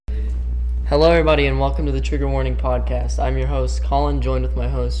Hello, everybody, and welcome to the Trigger Warning Podcast. I'm your host, Colin, joined with my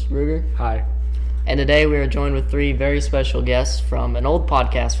host, Ruger. Hi. And today we are joined with three very special guests from an old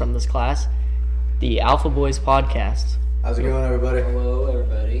podcast from this class, the Alpha Boys Podcast. How's it going, everybody? Hello,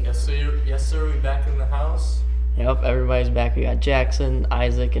 everybody. Yes, sir. We back in the house. Yep, everybody's back. We got Jackson,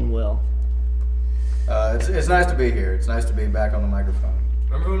 Isaac, and Will. It's nice to be here. It's nice to be back on the microphone.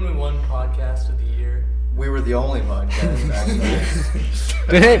 Remember when we won Podcast of the Year? We were the only podcast,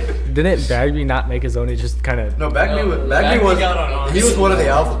 actually. Didn't Bagby not make his own? He just kind of... No, Bagby was got on ours. he was one of the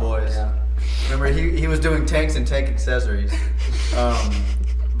Alpha Boys. Yeah. Remember, he was doing tanks and tank accessories.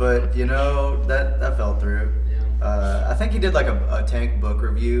 But you know that fell through. Yeah. I think he did like a tank book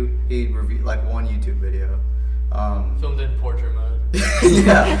review. He reviewed like one YouTube video. Filmed in portrait mode.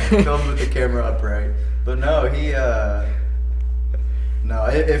 Yeah, filmed with the camera upright. But no,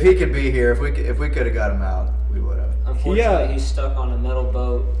 if he could be here, if we could have got him out, we would have. Unfortunately, he's stuck on a metal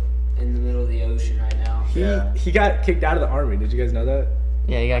boat in the middle of the ocean right now. He got kicked out of the army. Did you guys know that?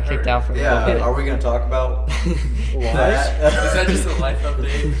 Yeah, you got kicked out from Yeah, are we going to talk about that? Is that just a life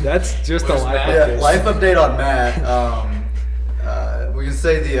update? That's just a Where's life Matt? update. Yeah, life update on Matt. We can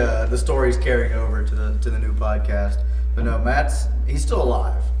say the story's carrying over to the new podcast. But no, he's still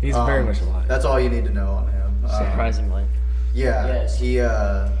alive. He's very much alive. That's all you need to know on him. Surprisingly. Yeah. Yes. He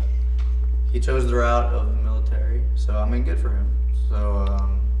chose the route of the military, so I mean, good for him. So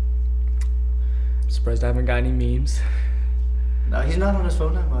Surprised I haven't got any memes. no, he's not on his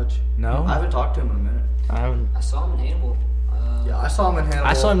phone that much. No? I haven't talked to him in a minute. I saw him in Hannibal. Yeah, I saw him in Hannibal.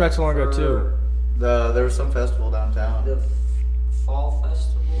 I saw him not too long ago, too. There was some festival downtown. The Fall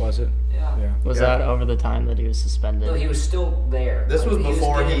Festival. Was it? Yeah. Yeah. Was Yeah. that over the time that he was suspended? No, he was still there. This was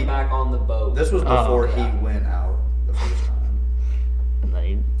before he was he- back on the boat. This was before yeah. he went out the first time. And then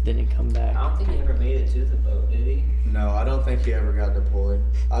he didn't come back. I don't think he ever made it to the boat, did he? No, I don't think he ever got deployed.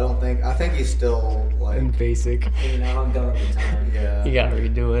 I think he's still like, In basic. Hanging out on government time. yeah. You gotta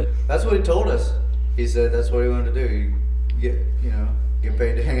redo it. That's what he told us. He said that's what he wanted to do. Get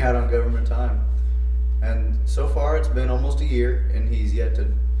paid to hang out on government time. And so far, it's been almost a year, and he's yet to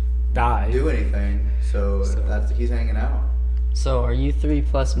Die. do anything. So he's hanging out. So are you three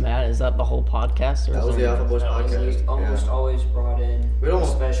plus Matt? Is that the whole podcast? Or That is was the there- Alpha Boys That was podcast. He almost Yeah. always brought in We'd a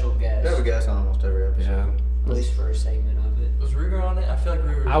almost- special guest. We have a guest on almost every episode. Yeah. At least for a segment of it. Was Ruger on it? I feel like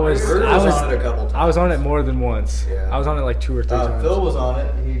Ruger I was on it a couple times. I was on it more than once. Yeah. I was on it like 2 or 3 times. Phil was on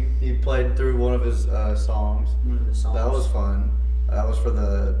it. He played through one of his songs. One of the songs. That was fun. That was for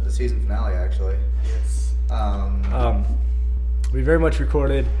the season finale, actually. Yes. We very much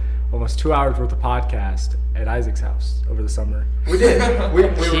recorded almost 2 hours worth of podcast at Isaac's house over the summer. We did. We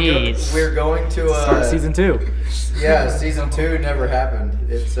Jeez. were going to Start season 2. Yeah, season 2 never happened.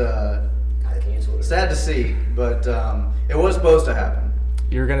 It's Got canceled. sad to see, but it was supposed to happen.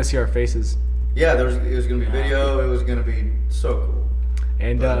 You're gonna see our faces, Yeah, it was gonna be video. It was gonna be so cool.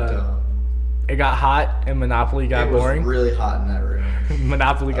 and But it got hot, and Monopoly got it was boring. really hot in that room.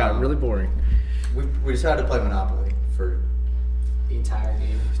 Monopoly got really boring. We decided to play Monopoly for The entire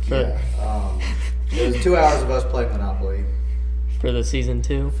game. it was 2 hours of us playing Monopoly For the season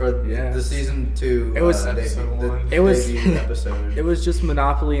 2? for Yeah. the season 2. It was- Episode the one. It was- debut episode. It was just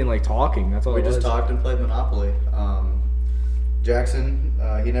Monopoly and like talking. That's all. We it just was. talked and played Monopoly. Jackson,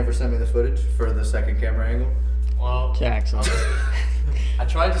 he never sent me the footage for the second camera angle. Well, Jackson. I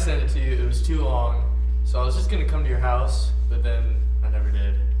tried to send it to you. It was too long. So I was just going to come to your house, but then I never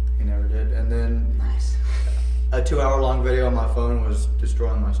did. He never did. And then Nice. a 2-hour-long video on my phone was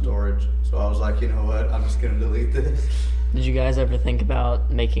destroying my storage. So I was like, you know what? I'm just going to delete this. Did you guys ever think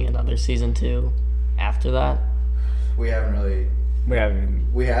about making another season 2 after that? We haven't really. We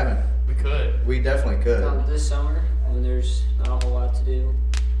haven't. We haven't. We could. We definitely could. This summer, when there's not a whole lot to do,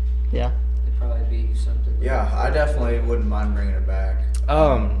 Yeah. it'd probably be something. Yeah, I definitely wouldn't mind bringing it back.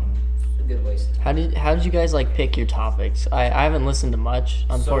 It's a good waste of time. How did you guys like pick your topics? I haven't listened to much.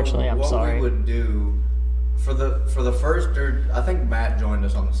 Unfortunately, so I'm what sorry. we would do for the first, or I think Matt joined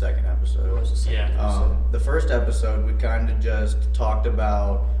us on the second episode. It was a second Yeah. episode. The first episode, we kind of just talked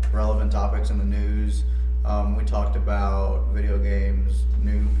about relevant topics in the news. We talked about video games,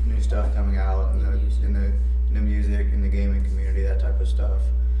 new stuff coming out, New music. in the new music, in the gaming community, that type of stuff.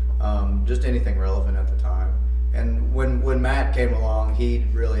 Just anything relevant at the time. And when Matt came along, he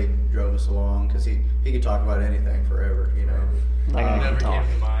really drove us along because he could talk about anything forever, you know. Like, I Never can talk.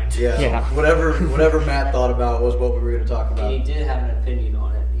 came to mind. Yeah, Yeah. whatever Matt thought about was what we were going to talk about. And he did have an opinion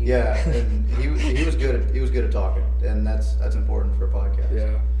on it. Yeah, and he was good at talking, and that's important for a podcast.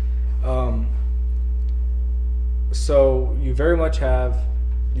 Yeah. So you very much have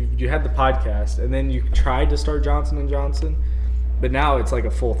you had the podcast, and then you tried to start Johnson & Johnson, But now it's like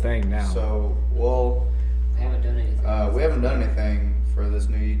a full thing now. So, well, I haven't done anything. we haven't done anything for this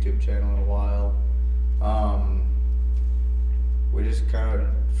new YouTube channel in a while. We just kind of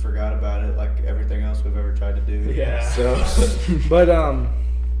forgot about it, like everything else we've ever tried to do. Yeah. So, But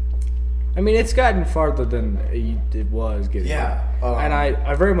I mean, it's gotten farther than it was getting. yeah. And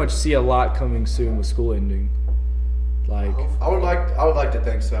I very much see a lot coming soon with school ending. Like I would like to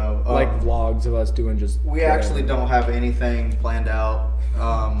think so. like vlogs of us doing just. We actually don't have anything planned out.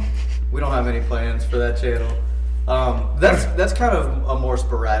 We don't have any plans for that channel. That's kind of a more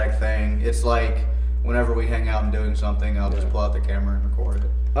sporadic thing. It's like whenever we hang out and doing something, I'll just pull out the camera and record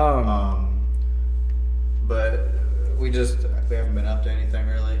it. But we haven't been up to anything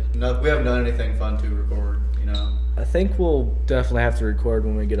really. No, we haven't done anything fun to record. I think we'll definitely have to record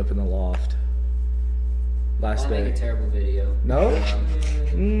when we get up in the loft. Last I'll make day. a terrible video. No?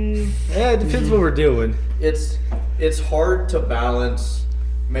 Yeah, it depends what we're doing. It's hard to balance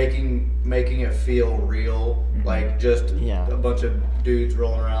making it feel real, like just a bunch of dudes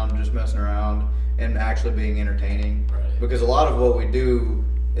rolling around, just messing around, and actually being entertaining. Right. Because a lot of what we do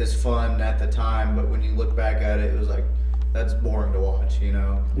is fun at the time, but when you look back at it, it was like, that's boring to watch,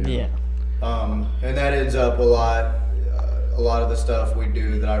 Yeah. And that ends up a lot of the stuff we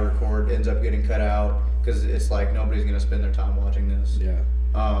do that I record ends up getting cut out because it's like nobody's gonna spend their time watching this. Yeah.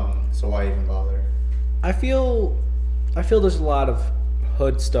 So why even bother? I feel there's a lot of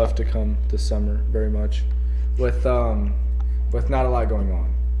hood stuff to come this summer, very much, with not a lot going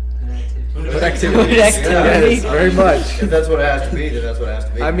on. Hood activity. Yes, very much. If that's what it has to be, then that's what it has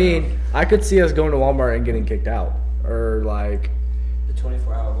to be. I mean, I could see us going to Walmart and getting kicked out, or like. The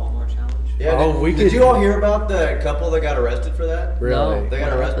 24-hour Walmart challenge. Yeah. Oh, did you all hear about the couple that got arrested for that? Really? No. They got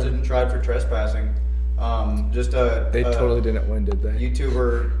What arrested happened? and tried for trespassing. They totally didn't win, did they?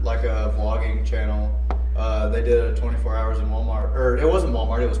 YouTuber, like a vlogging channel. They did a 24 hours in Walmart, or it wasn't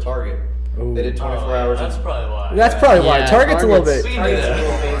Walmart, it was Target. Ooh. They did 24 hours. That's probably why. That's probably why. Yeah, Target's a little Target's- bit. We knew Target's a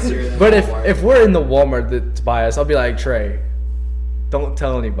little that. fancier than But Walmart. if we're in the Walmart that's by us, I'll be like, Trey, don't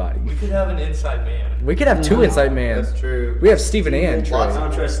tell anybody. We could have an inside man. We could have two inside man. That's true. We have Steven and Trey. Lots I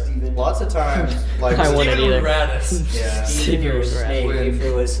don't trust Steven. Lots of times, like I wouldn't Steven would either. rat us. yeah, Steven, you're a snake if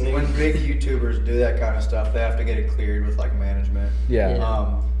you're listening. when big YouTubers do that kind of stuff, they have to get it cleared with like management. Yeah.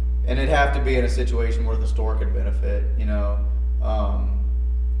 Yeah. And it'd have to be in a situation where the store could benefit. You'd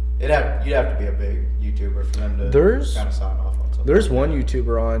have to be a big YouTuber for them to There's- kind of sign off on something. There's one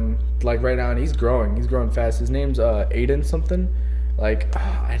YouTuber on, like, right now, and he's growing. He's growing fast. His name's Aiden something. Like,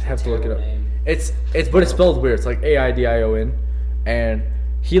 I'd have to look it up. Terrible name. But it's spelled weird. It's like AIDION. And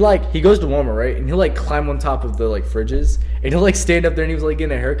he goes to Walmart, right? And he'll, like, climb on top of the, like, fridges. And he'll, like, stand up there, and he was, like,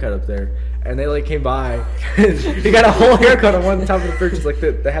 getting a haircut up there. And they, like, came by. He got a whole haircut on one top of the fridges. Like,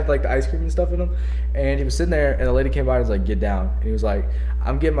 they have, like, the ice cream and stuff in them. And he was sitting there, and the lady came by and was like, get down. And he was like,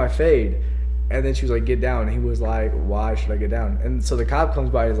 I'm getting my fade. And then she was like, get down. And he was like, why should I get down? And so the cop comes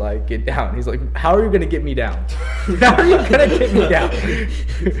by and he's like, get down. He's like, how are you going to get me down? How are you going to get me down?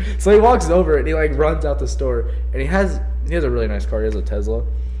 So he walks over and he like runs out the store. And he has a really nice car. He has a Tesla.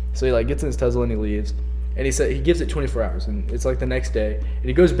 So he like gets in his Tesla and he leaves. And he said he gives it 24 hours. And it's like the next day. And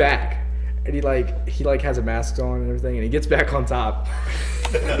he goes back. And he has a mask on and everything. And he gets back on top.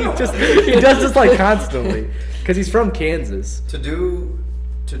 he does this like constantly. Because he's from Kansas. to do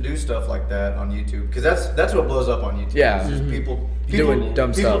stuff like that on YouTube, because that's what blows up on YouTube. Yeah. It's just people Doing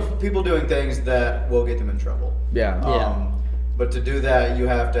dumb stuff. People doing things that will get them in trouble. Yeah. Yeah. But to do that, you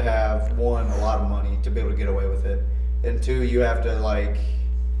have to have, one, a lot of money to be able to get away with it, and two, you have to like,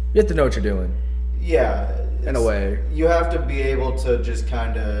 You have to know what you're doing. yeah, In a way. you have to be able to just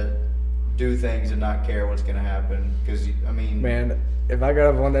kind of do things and not care what's gonna happen. Because I mean, Man, if I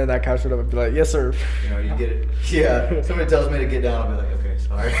got up on there and that couch would have been like, yes, sir. you get it. Yeah, somebody tells me to get down, I'll be like, okay,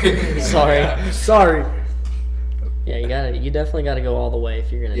 sorry. Sorry. Sorry. Yeah, you definitely gotta go all the way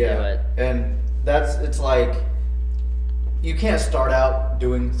if you're gonna do it. And it's like, you can't start out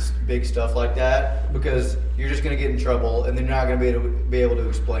doing big stuff like that because you're just gonna get in trouble, and then you're not gonna be able to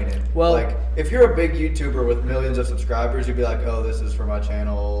explain it. Well- like if you're a big YouTuber with millions of subscribers, you'd be like, oh, this is for my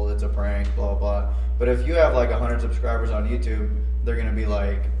channel, it's a prank, blah blah. But if you have like 100 subscribers on YouTube, they're gonna be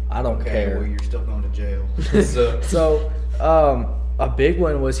like, I don't okay, care. well, you're still going to jail. So So, a big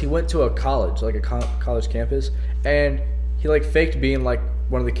one was he went to a college, like a college campus, and he like faked being like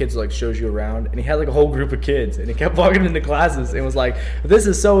one of the kids that like shows you around, and he had like a whole group of kids, and he kept walking into classes and was like, this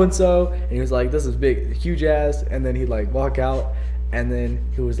is so and so, and he was like, this is big, huge ass, and then he'd like walk out, and then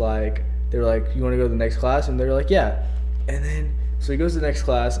he was like, they were like, you want to go to the next class, and they were like, yeah, and then So he goes to the next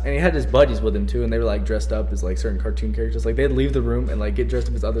class, and he had his buddies with him too, and they were like dressed up as like certain cartoon characters. Like they'd leave the room and like get dressed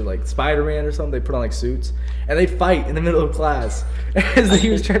up as other like Spider-Man or something. They put on like suits, and they'd fight in the middle of class. As he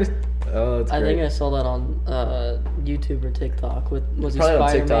was trying to. Oh, it's great. I think I saw that on YouTube or TikTok. Was he Probably on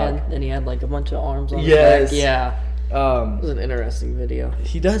Spider-Man? TikTok. And he had like a bunch of arms on Yes. his back. Yeah. It was Um, an interesting video.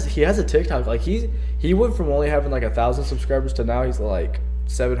 he has a TikTok. Like he went from only having like 1,000 subscribers to now he's like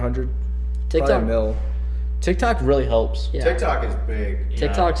 700. TikTok. Probably a mil. TikTok really helps. Yeah. TikTok is big.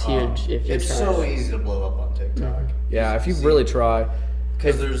 TikTok's huge if you're It's trying. so easy to blow up on TikTok. Yeah, if you really try.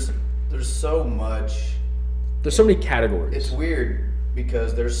 Because there's so much. There's so many categories. It's weird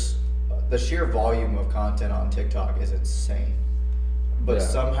because there's the sheer volume of content on TikTok is insane, but Yeah.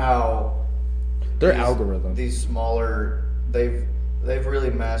 somehow Their algorithm. These smaller, they've really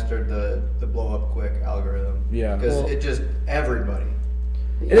mastered the blow up quick algorithm. Yeah. because Well- it just everybody.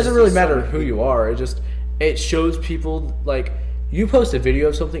 It doesn't really It's so matter many who you people. are. It shows people like you post a video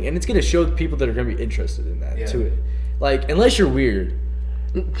of something and it's gonna show people that are gonna be interested in that Yeah. to it. Like unless you're weird.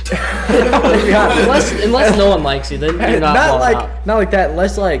 unless no one likes you, then you're not blowing up. Not like that.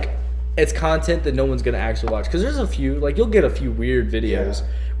 Unless like it's content that no one's gonna actually watch. Because there's a few like you'll get a few weird videos, Yeah.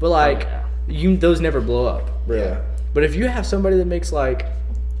 but like yeah. those never blow up. Really. Yeah. But if you have somebody that makes like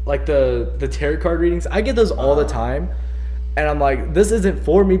the tarot card readings, I get those all the time, and I'm like, this isn't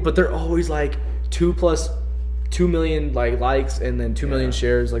for me. But they're always like 2 million like likes and then 2 million Yeah.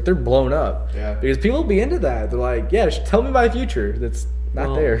 shares. Like they're blown up. Yeah. Because people be into that. They're like, yeah, tell me my future. That's not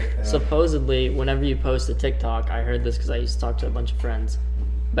Well, there. Supposedly, whenever you post a TikTok, I heard this because I used to talk to a bunch of friends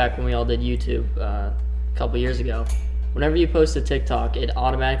back when we all did YouTube a couple years ago. Whenever you post a TikTok, it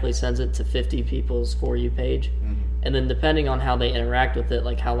automatically sends it to 50 people's For You page. And then depending on how they interact with it,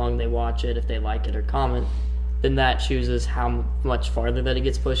 like how long they watch it, if they like it or comment, then that chooses how much farther that it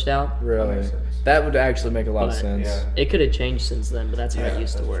gets pushed out. Really, makes sense. that would actually make a lot of But- sense. Yeah. It could have changed since then, but that's how it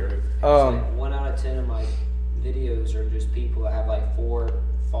used to that's work. true. It's Um, like 1 out of 10 of my videos are just people that have like 4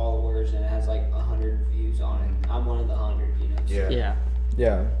 followers and it has like 100 views on it. I'm one of the 100, you know. So Yeah. Yeah.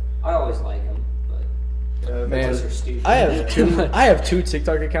 yeah. I always like them, but Man, unless they're stupid. I have two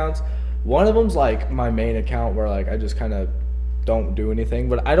TikTok accounts. One of them's like my main account where like I just kind of don't do anything.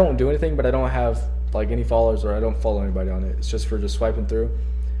 But I don't do anything, but I don't have like any followers or I don't follow anybody on it. It's just for just swiping through.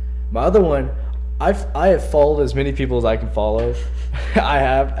 My other one, I have followed as many people as I can follow.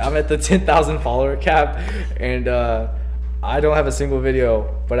 I'm at the 10,000 follower cap, and I don't have a single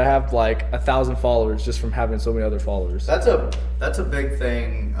video, but I have like 1,000 followers just from having so many other followers. That's a big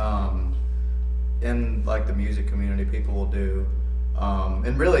thing in like the music community. People will do,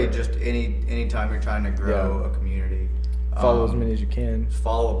 and really just any time you're trying to grow a community, Follow as many as you can.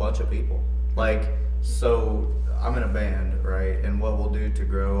 follow a bunch of people. Like, so I'm in a band, right? And what we'll do to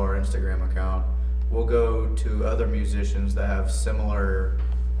grow our Instagram account, we'll go to other musicians that have similar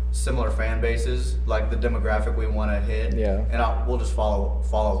fan bases, like the demographic we want to hit. Yeah. And we'll just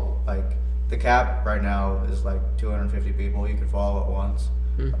follow. Like, the cap right now is like 250 people you can follow at once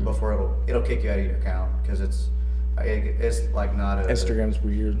before it'll kick you out of your account because it's like not a Instagram's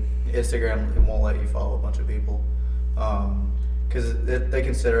weird. Instagram. It won't let you follow a bunch of people because they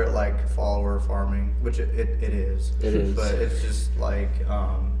consider it like follower farming, which it is. It is. But it's just like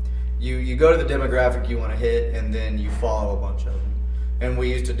you go to the demographic you want to hit, and then you follow a bunch of them. And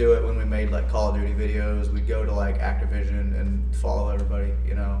we used to do it when we made like Call of Duty videos. We'd go to like Activision and follow everybody,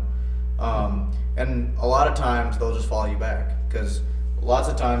 you know. And a lot of times they'll just follow you back because lots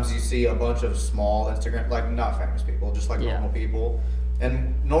of times you see a bunch of small Instagram, like not famous people, just like normal people.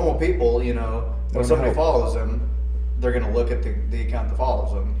 And normal people, you know, when somebody follows them, they're gonna look at the account that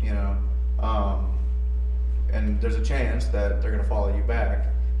follows them, you know. And there's a chance that they're gonna follow you back.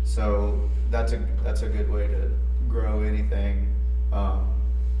 So that's a good way to grow anything.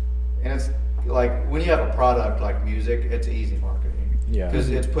 And it's like when you have a product like music, it's easy marketing. Yeah. Because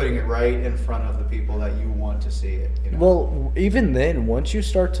it's putting it right in front of the people that you want to see it. You know? Well, even then, once you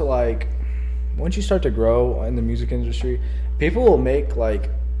start to grow in the music industry, people will make like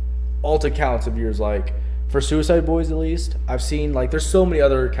alt accounts of yours. Like for Suicide Boys, at least I've seen like there's so many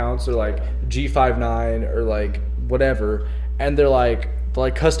other accounts. They're like G59 or like whatever, and they're like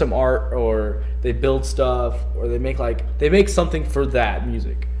custom art or they build stuff or they make something for that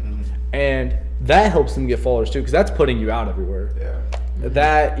music, and that helps them get followers too because that's putting you out everywhere. Yeah.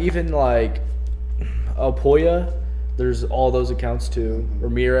 That even like Poya, there's all those accounts too.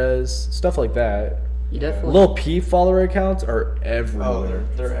 Ramirez, stuff like that. You definitely. Lil Peep follower accounts are everywhere. Oh,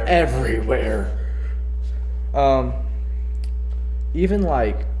 they're everywhere. Even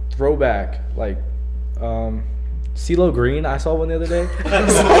like throwback, like CeeLo Green. I saw one the other day. I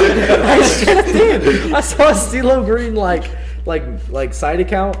saw a CeeLo Green like like side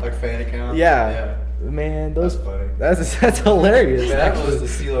account. Like fan account. Yeah. Man, those That's funny. that's hilarious. That was Actually,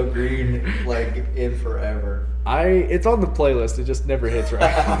 the CeeLo Green like in forever. it's on the playlist. It just never hits right.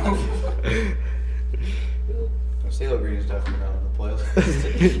 CeeLo Green is definitely not on the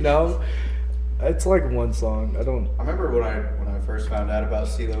playlist. No, it's like one song. I don't. I remember when I first found out about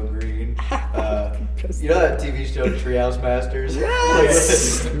CeeLo Green. You know that TV show Treehouse Masters?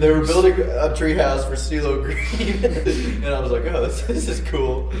 Yes! Like, they were building a treehouse for CeeLo Green, and I was like, "Oh, this is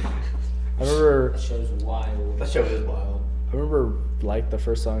cool." I remember. That show's wild. That show is wild. I remember like the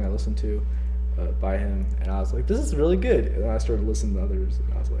first song I listened to by him, and I was like, "This is really good." And then I started listening to others,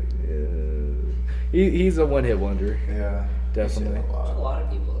 and I was like, "Yeah." He's a one-hit wonder. Yeah, Definitely. You see There's a lot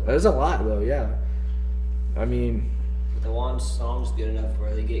of people. There's a lot though, yeah. I mean, The one song's good enough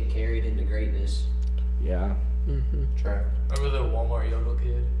where they get carried into greatness. yeah. Mm-hmm. Track. Remember the Walmart Yodel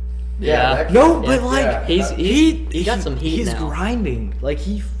kid? Yeah. that No, kid- but like yeah, He got some heat He's now. grinding. Like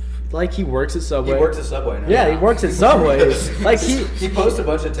he works at Subway. he works at Subway now. Yeah, he works at Subway. Like he posts a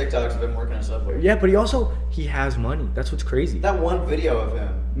bunch of TikToks of him working at Subway. Yeah, but he has money. That's what's crazy. That one video of him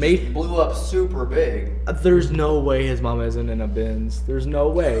Made- blew up super big. There's no way his mom isn't in a Benz. There's no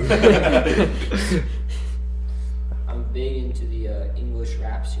way. I'm big into the English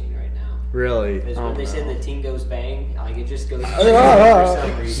rap scene right now. Really. Because Oh, when they say no. the team goes bang, like it just goes ah, for ah.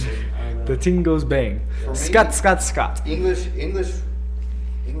 some reason. I don't know. The ting goes bang. For me- Scott.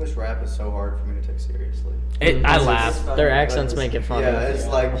 English rap is so hard for me to take seriously. I It's laugh. funny, Their but accents it's- make it funny. Yeah, it's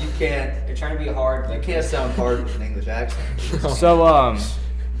like you can't They're trying to be hard. sound hard with an English accent. So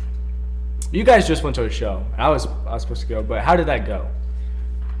you guys just went to a show. I was supposed to go, but how did that go?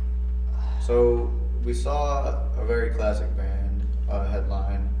 So we saw a very classic band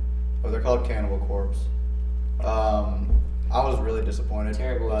headline. They're called Cannibal Corpse. I was really disappointed.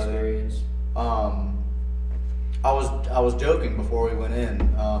 Terrible by them. experience. I was joking before we went in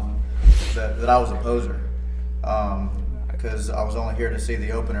that I was a poser because I was only here to see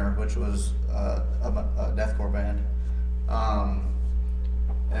the opener, which was a deathcore band,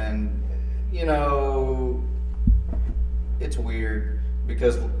 and you know it's weird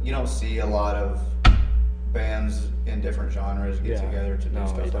because you don't see a lot of bands in different genres get together to do No, you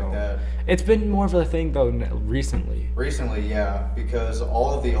stuff like don't. that. It's been more of a thing though recently. Recently, yeah, because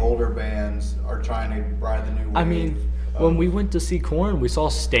all of the older bands are trying to ride the new wave. I mean, when we went to see Korn, we saw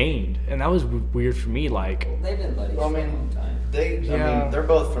Stained, and that was weird for me. Like, They've been buddies Well, I for a mean, long time. I Yeah. mean, they're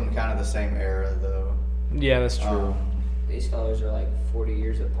both from kind of the same era, though. yeah, that's true. These fellas are like 40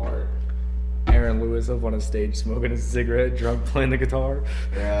 years apart. Aaron Lewis up on a stage smoking a cigarette, drunk, playing the guitar.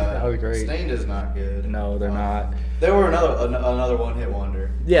 Yeah, That was great. Stained is not good. No, they're not. They were another one-hit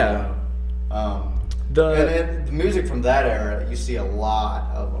wonder. Yeah. You know? The The music from that era, you see a lot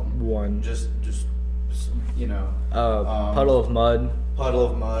of them. one, Just you know, Puddle of Mud. Puddle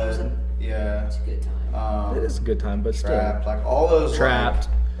of Mud. Yeah. It's a good time. It is a good time, but still. Trapped, like all those Trapped.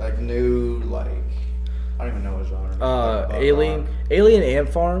 like new like I don't even know what genre. Like, Alien Ant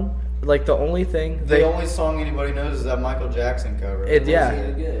Farm. Like the only thing The only song anybody knows is that Michael Jackson cover. Yeah. It's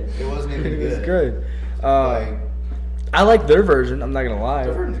really good. It wasn't even it good. was good. Like, I like their version. I'm not gonna lie.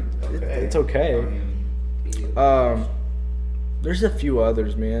 the version's okay. It's okay. I mean, Video. There's a few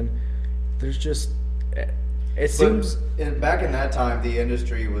others, man. There's just it seems back in that time, the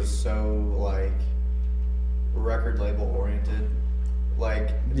industry was so like record label oriented.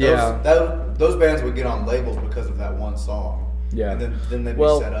 Like those bands would get on labels because of that one song. Yeah. And then they'd be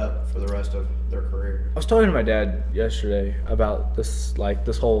Well- set up for the rest of their career. I was talking to my dad yesterday about this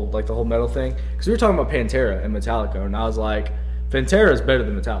whole the whole metal thing because we were talking about Pantera and Metallica, and I was like, Pantera is better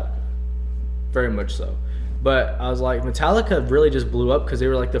than Metallica, very much so. But I was like, Metallica really just blew up because they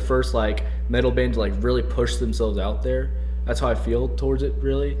were like the first like metal band to like really push themselves out there. That's how I feel towards it,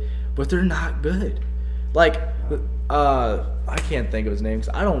 really. But they're not good. Like, I can't think of his name 'cause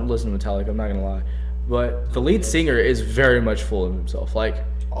I don't listen to Metallica. I'm not gonna lie, but the lead singer is very much full of himself. Like,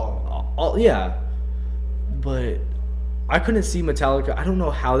 yeah, but I couldn't see Metallica. I don't know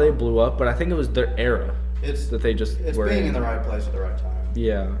how they blew up, but I think it was their era It's that they just it's were being in the right place at the right time.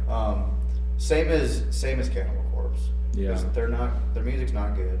 Yeah, Same as Cannibal Corpse. Yeah. 'Cause their music's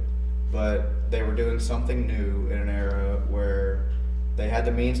not good, but they were doing something new in an era where they had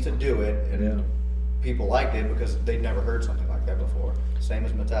the means to do it, and Yeah. people liked it because they'd never heard something like that before. Same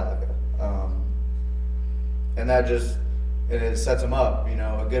as Metallica, and it sets them up, you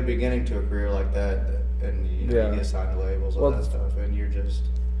know, a good beginning to a career like that, and you know, Yeah. you get signed to labels, all Well, that stuff, and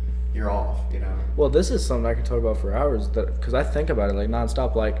you're off, you know. Well, this is something I could talk about for hours because I think about it like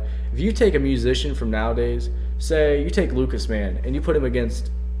nonstop. Like, if you take a musician from nowadays, say you take Lucas Mann and you put him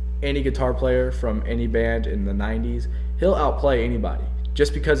against any guitar player from any band in the 90s, he'll outplay anybody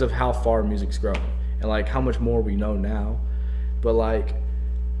just because of how far music's grown and like how much more we know now. But like,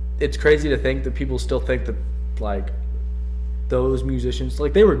 it's crazy to think that people still think that like those musicians,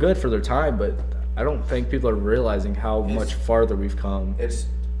 like, they were good for their time, but I don't think people are realizing how much farther we've come. It's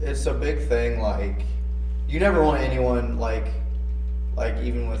a big thing. Like, you never want anyone like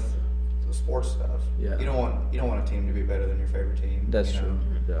even with the sports stuff. Yeah. You don't want a team to be better than your favorite team. That's you know? true.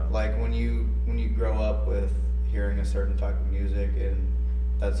 Yeah. Like when you grow up with hearing a certain type of music and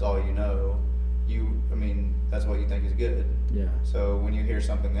that's all you know, that's what you think is good. Yeah. So when you hear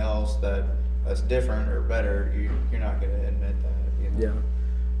something else that's different or better, you're not gonna admit that. You know?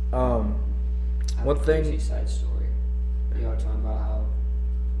 Yeah. I have One a thing. crazy side story. You know, talking about how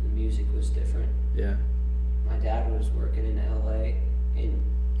the music was different. Yeah. My dad was working in LA, and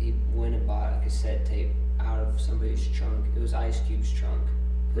he went and bought a cassette tape out of somebody's trunk. It was Ice Cube's trunk.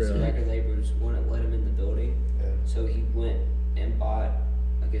 Because the Really? record labels wouldn't let him in the building, Yeah. so he went and bought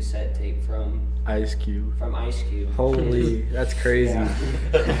a cassette tape from Ice Cube. Ice Cube. Holy, that's crazy. Yeah.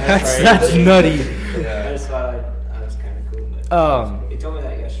 That's nutty. Yeah. That's why I was kind of cool. But he told me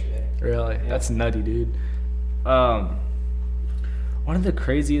that yesterday. Really? Yeah. That's nutty, dude. One of the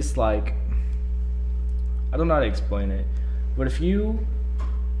craziest, like, I don't know how to explain it, but if you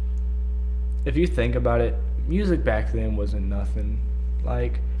think about it, music back then wasn't nothing.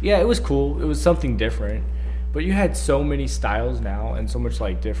 Like, yeah, it was cool. It was something different. But you had so many styles now and so much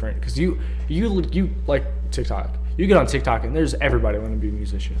like different, because you like TikTok. You get on TikTok and there's everybody want to be a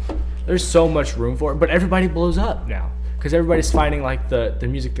musician. There's so much room for it, but everybody blows up now because everybody's finding like the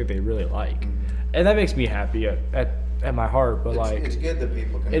music that they really like, and that makes me happy at my heart. But It's good that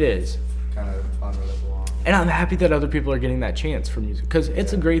people can. It is. Kind of fun with it along. And I'm happy that other people are getting that chance for music, because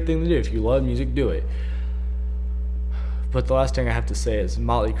it's a great thing to do. If you love music, do it. But the last thing I have to say is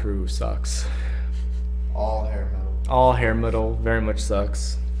Motley Crue sucks. All hair metal. All hair metal very much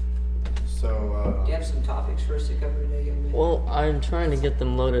sucks. So. Do you have some topics for us to cover today, young man? Well, I'm trying to get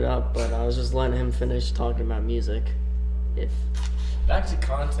them loaded up, but I was just letting him finish talking about music. Back to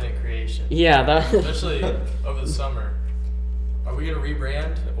content creation. Yeah, that. Especially over the summer. Are we gonna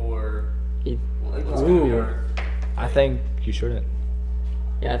rebrand or? what's Ooh. gonna be our I thing? think you shouldn't.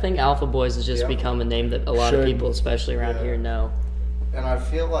 Yeah, I think Alpha Boys has just Yeah. become a name that a lot of Should. people, especially around Yeah. here, know. And I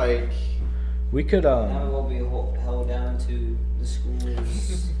feel like We could Now it will be held down to the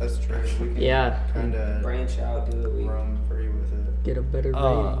schools. that's true. We can Yeah. kind of Branch out, do it. We roam free with it. Get a better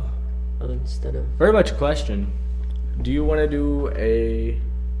Uh, rating instead of. very much a question. Do you want to do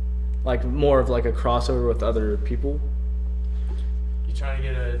more of like a crossover with other people? You trying to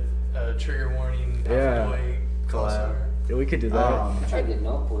get a trigger warning? Yeah. Alpha Boy Collab. crossover? Yeah, we could do that. I tried to get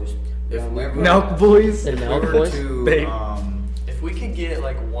Nelk Boys. If we were, Nelk Boys. The if we Nelk were Boys? to, They- If we could get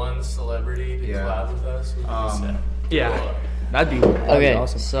like one celebrity to Yeah. collab with us, we could be set. Yeah, that'd be Okay,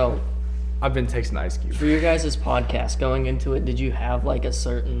 awesome. so I've been texting Ice Cube. for your guys' podcast, going into it, did you have like a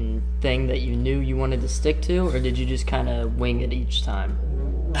certain thing that you knew you wanted to stick to, or did you just kind of wing it each time?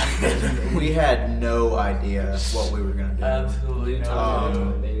 we had no idea what we were gonna do. Absolutely New no. time,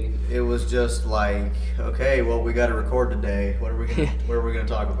 Um, baby. It was just like, okay, well, we got to record today. What are we gonna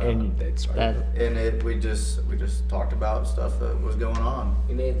talk about? And they'd start. That And we just talked about stuff that was going on.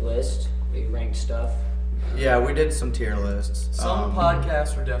 We made lists. We ranked stuff. Yeah, we did some tier lists. Some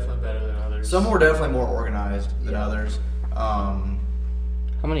podcasts were definitely better than others. Some were definitely more organized than Yeah. others.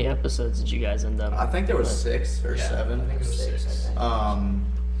 how many episodes did you guys end up? I think there was 6 or Yeah, 7. I think it was 6. I think.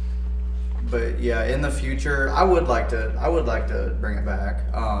 But yeah, in the future, I would like to bring it back.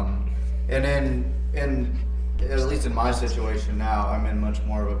 And in at least in my situation now, I'm in much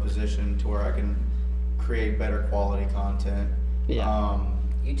more of a position to where I can create better quality content. Yeah.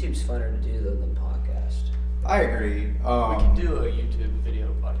 YouTube's funner to do than podcast. I agree. We can do a YouTube video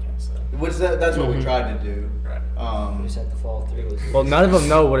podcast though. Which that's what we Mhm. tried to do. Right. We just have to follow through with it. Well, none of them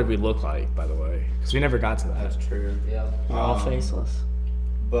know what it would look like, by the way, because we never got to that. That's true. Yeah. We're all Um, faceless.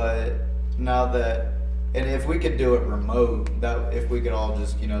 But now that, and if we could do it remote, that if we could all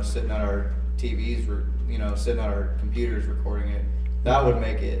just sitting at our TVs, sitting at our computers recording it, that would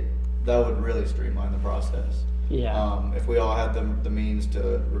really streamline the process. Yeah. If we all had the means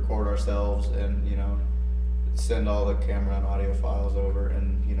to record ourselves and send all the camera and audio files over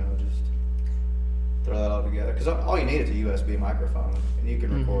and just throw that all together, because all you need is a USB microphone and you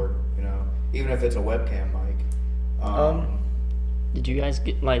can record, even if it's a webcam mic. Did you guys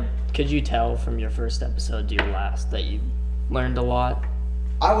get could you tell from your first episode to your last that you learned a lot?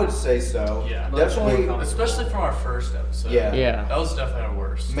 I would say so. Yeah. Definitely. Especially from our first episode. Yeah. Yeah. That was definitely our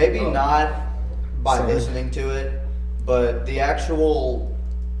worst. Maybe Oh. not by Same. listening to it, but the actual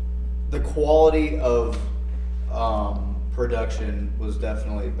the quality of production was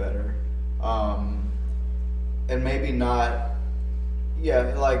definitely better, and maybe not,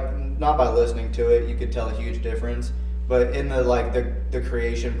 like not by listening to it, you could tell a huge difference. But in the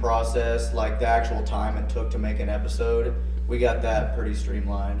creation process, like the actual time it took to make an episode, we got that pretty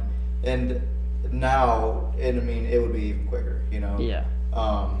streamlined. And now, it would be even quicker, you know. Yeah.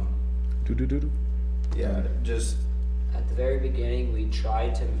 Yeah, just. At the very beginning, we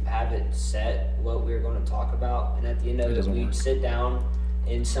tried to have it set what we were going to talk about, and at the end of it, we'd sit down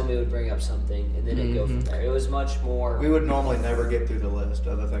and somebody would bring up something, and then it'd go from there. It was much more. We would normally never get through the list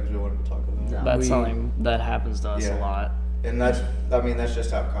of the things we wanted to talk about. No. That's something that happens to us a lot. And that's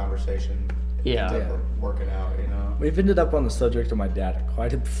just how conversation ends up working out, you know. We've ended up on the subject of my dad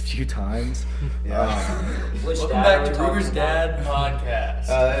quite a few times. Yeah. Which Welcome dad back are to we talking Ruger's about? Dad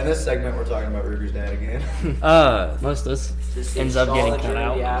podcast. In this segment, we're talking about Ruger's dad again. Most of this This ends up getting cut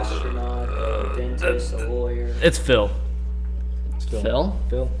astrologer, the out. astronaut, the dentist, the lawyer. It's Phil. Phil?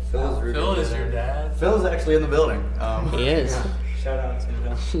 Phil is your dad. Phil's actually in the building. He is. Shout out to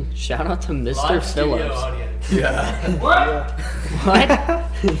him. Shout out to Mr. Live studio Phillips. audience. Yeah. What?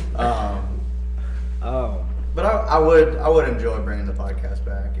 But I would enjoy bringing the podcast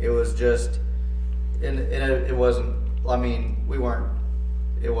back. It was just, and it wasn't. I mean,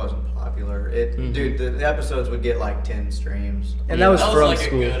 it wasn't popular. Dude, the episodes would get like 10 streams. And that was That from like a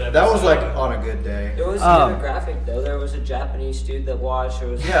school. good episode. That was like on a good day. There was a demographic though. There was a Japanese dude that watched. There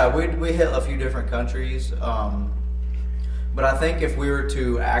was Yeah, we hit a few different countries. But I think if we were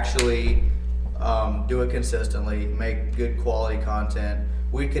to actually do it consistently, make good quality content,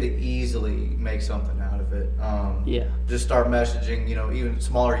 we could easily make something out of it. Yeah. Just start messaging, even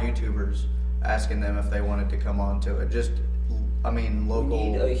smaller YouTubers, asking them if they wanted to come on to it. We Local.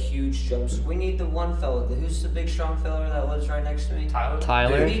 need a huge jump. We need the one fella. Who's the big strong fella that lives right next to me?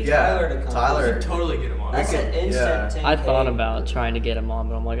 Tyler? We need Yeah, Tyler to come. Tyler. Totally get him on. That's an instant 10K. I thought about trying to get him on,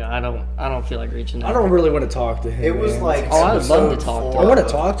 but I'm like, I don't feel like reaching out. I don't really want to talk to him. It was man. like. Oh, I would love to episode talk to 4. I want to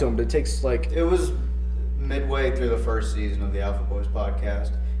talk to him, but it takes like. It was midway through the first season of the Alpha Boys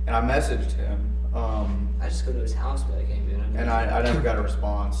podcast, and I messaged him, I just go to his house, but I can't do it. and I never got a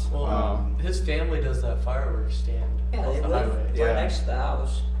response. Well, his family does that fireworks stand. Yeah, off they the live highway. right Yeah. next to the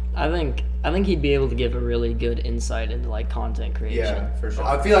house. I think he'd be able to give a really good insight into like content creation. Yeah, for sure.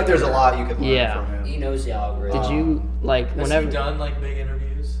 I feel like there's a lot you could learn Yeah. from him. He knows the algorithm. Did you like Has whenever he done like big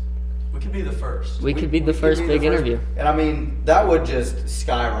interviews? We could be the first. we could be the could first be big the first- interview? And that would just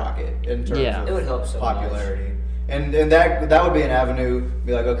skyrocket in terms Yeah. of It would help so popularity. And that would be an avenue.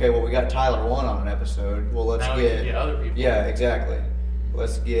 Be like, okay, well, we got Tyler 1 on an episode. Well, let's Now we can get other people. Yeah, exactly.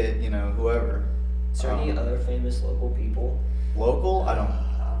 Let's get whoever. Is there any other famous local people? Local? I don't know.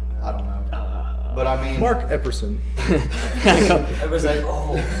 But I mean, Mark Epperson. Everyone's like,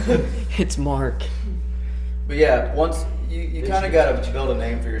 oh. It's Mark. But yeah, once you kind of got to build a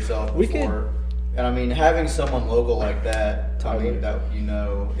name for yourself We before. And I mean, having someone local like that, Tyler. that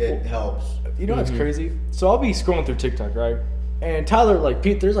it helps. You know what's crazy? So I'll be scrolling through TikTok, right? And Tyler, like,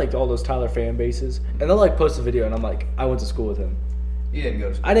 there's like all those Tyler fan bases, and they'll like post a video, and I'm like, I went to school with him. You didn't go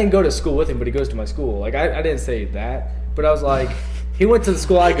to school. I didn't go to school with him, but he goes to my school. Like, I didn't say that, but I was like, he went to the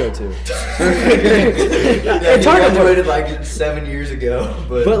school I go to. Yeah, It's he hard to graduated like 7 years ago,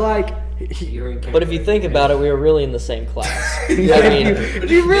 But like, You're in But if you think about it, we were really in the same class. Yeah. I mean, But if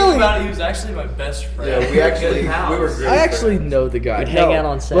You you really- think about it, he was actually my best friend. yeah, we actually pals. we were great I actually friends. know the guy. We'd hang out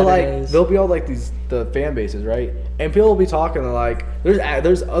on But like, Saturdays. there'll be all like the fan bases, right? And people will be talking and like,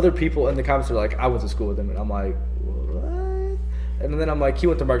 there's other people in the comments that are like, I went to school with him, and I'm like, what? And then I'm like, he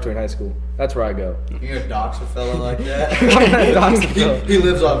went to Mark Twain High School. That's where I go. You're gonna dox a fella like that. I'm not doxing him. he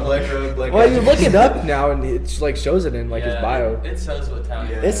lives on Blake Road. Blake Well, Road. you look it up now, and it like shows it in like his Yeah, bio. It says what town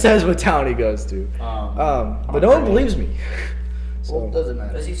he Yeah. It says what town he goes to. But no one believes me. Well, it doesn't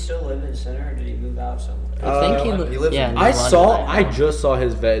matter. Does he still live in the center, or did he move out somewhere? I think he he, lives yeah, in- in I London saw. right I now. just saw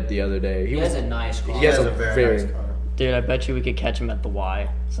his vet the other day. He has a nice car. He has has a a very very- nice car. Dude, I bet you we could catch him at the Y.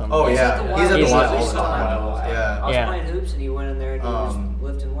 Oh He's yeah, at the he's at the He's Y at all the the time. I Yeah. was Yeah. playing hoops, and he went in there and he was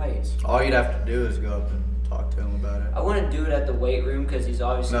lifting weights. All you'd have to do is go up and talk to him about it. I wouldn't do it at the weight room because he's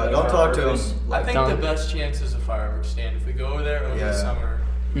obviously. No, there don't for talk a to purpose. him. I Like, think Done. the best chance is a fireworks stand. If we go over there over Yeah. the summer,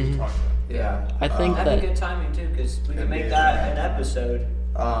 we can talk to him. yeah, I think That'd that be good timing too, because we It'd can make be that good. an episode,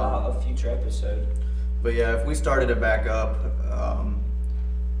 a future episode. But yeah, if we started it back up,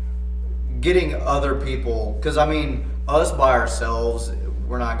 getting other people, because I mean, us by ourselves,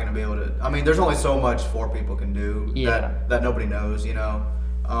 we're not going to be able to. I mean, there's only so much 4 people can do Yeah. that nobody knows, you know.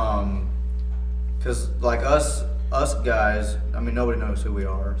 Because like us guys, I mean, nobody knows who we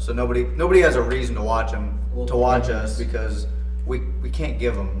are, so nobody has a reason to watch them, to watch us, because we can't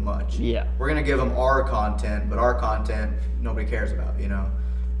give them much. Yeah. We're gonna give them our content, but our content nobody cares about, you know.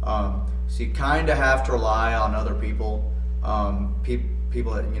 So you kind of have to rely on other people,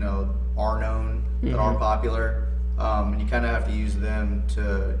 people that you know are known, that are popular, and you kind of have to use them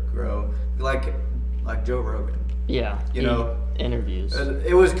to grow, like Joe Rogan. Yeah. You know, interviews.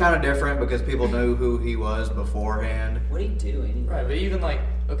 It was kind of different because people knew who he was beforehand. What do you do anyway? Right, but even like,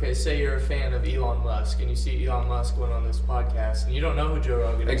 okay, say you're a fan of Elon Musk and you see Elon Musk went on this podcast and you don't know who Joe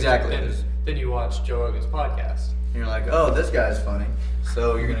Rogan is. Exactly. Then you watch Joe Rogan's podcast. And you're like, oh, this guy's funny.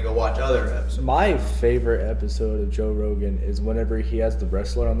 So you're going to go watch other episodes. My favorite episode of Joe Rogan is whenever he has the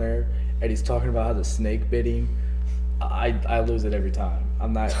wrestler on there and he's talking about how the snake bit him. I lose it every time.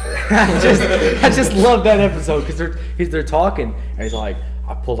 I'm not. I just love that episode because they're talking and he's like,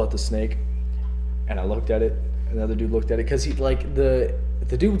 I pulled out the snake, and I looked at it. Another dude looked at it because he like the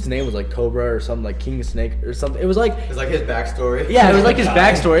dude's name was like Cobra or something, like King Snake or something. It was like his backstory. Yeah, it was like his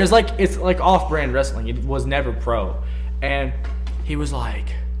backstory. It's like off-brand wrestling. It was never pro, and he was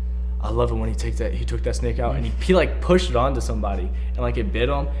like, I love it when he took that snake out and he like pushed it onto somebody and like it bit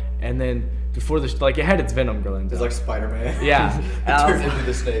him, and then before it had its venom glands. It's like Spider-Man. Yeah, it turned into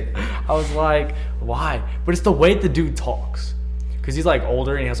the snake. I was like, why? But it's the way the dude talks, because he's like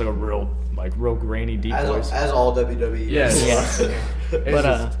older and he has like a real grainy deep voice. As all WWE. Yes.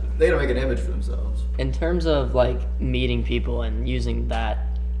 But they don't make an image for themselves. in terms of like meeting people and using that,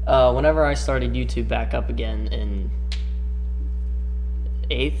 whenever I started YouTube back up again in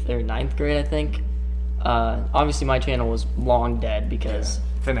 8th or 9th grade, I think, obviously my channel was long dead because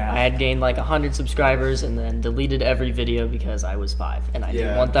I had gained like 100 subscribers and then deleted every video because I was 5 and I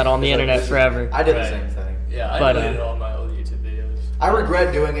didn't want that on the internet forever. I did the same thing. Yeah, I deleted all my old YouTube videos. I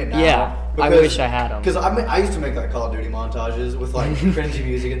regret doing it now. Yeah, I wish I had them. Because I used to make like Call of Duty montages with like cringy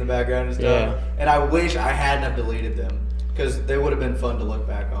music in the background and stuff. Yeah. And I wish I hadn't have deleted them because they would have been fun to look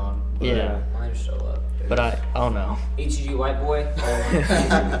back on. But, Yeah. Mine are still up. But I don't know. HG White Boy.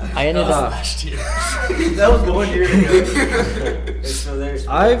 I ended up. Last year. That was 1 year ago. It's still there.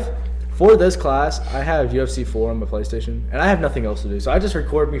 For this class, I have UFC 4 on my PlayStation, and I have nothing else to do, so I just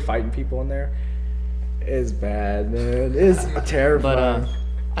record me fighting people in there. It's bad, man. It's terrifying. But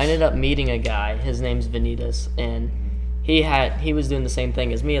I ended up meeting a guy. His name's Vanitas, and he was doing the same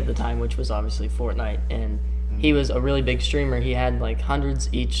thing as me at the time, which was obviously Fortnite. And he was a really big streamer. He had like hundreds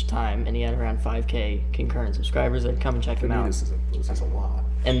each time, and he had around 5K concurrent subscribers that'd come and check him out. That's a lot.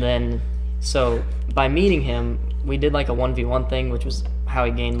 And then, so by meeting him, we did like a 1v1 thing, which was how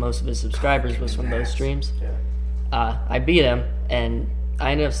he gained most of his subscribers was from those streams. Yeah. I beat him, and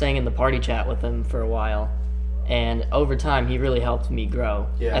I ended up staying in the party chat with him for a while. And over time, he really helped me grow.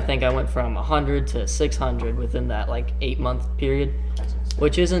 Yeah. I think I went from 100 to 600 within that like 8-month period,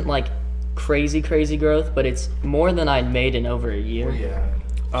 which isn't like crazy growth, but it's more than I'd made in over a year.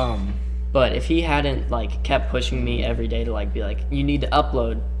 Yeah. But if he hadn't like kept pushing me every day to like be like, you need to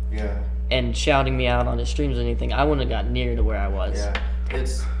upload, Yeah. and shouting me out on his streams or anything, I wouldn't have gotten near to where I was. Yeah.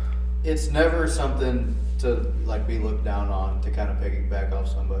 It's never something to like be looked down on to kind of piggyback off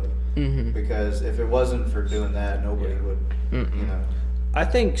somebody. Mm-hmm. Because if it wasn't for doing that, nobody would, you know. I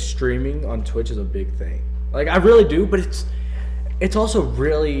think streaming on Twitch is a big thing. Like, I really do, but it's also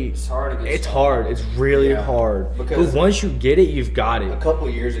really... It's hard to get It's started. hard. It's really Yeah. hard. Because but once you get it, you've got A it. couple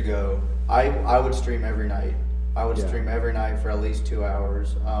years ago, I would stream every night. I would stream every night for at least 2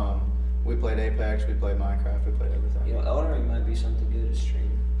 hours. We played Apex, we played Minecraft, we played everything. You know, Elden Ring might be something good to stream.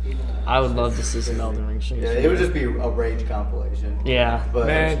 I would love to see some Elden Ring streams. Yeah, it would just be a rage compilation. Yeah. But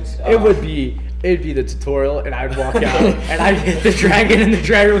Man, it'd be the tutorial, and I'd walk out, and I'd hit the dragon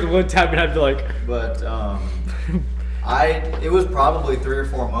with one tap, and I'd be like... But it was probably 3 or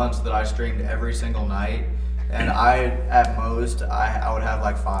 4 months that I streamed every single night, and at most I would have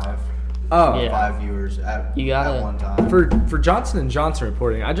like 5 Yeah. viewers at gotta- one time. For Johnson & Johnson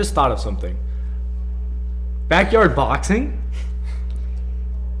reporting, I just thought of something. Backyard boxing?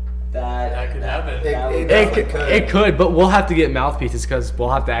 That could happen. It could, but we'll have to get mouthpieces because we'll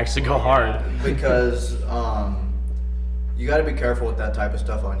have to actually go hard. Because you got to be careful with that type of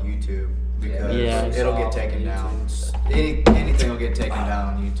stuff on YouTube because Yeah. it'll get taken down. Anything will get taken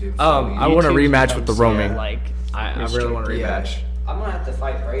down on YouTube. So I want a YouTube's rematch with the become roaming. so, like, I really want a Yeah. rematch. I'm gonna have to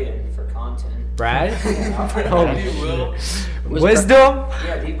fight Brayden for content. Brad? You will. Wisdom?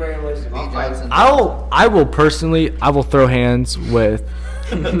 Yeah, deep Brayden Wisdom. I'll fight him. I will throw hands with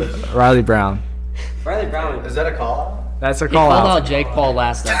Riley Brown. Riley Brown. Is that a call? That's a You call called out. out Jake Paul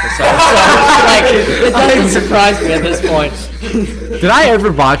last episode, so like it doesn't surprise me at this point. Did I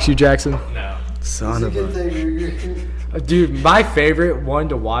ever box you, Jackson? No. Son of a... Dude, my favorite one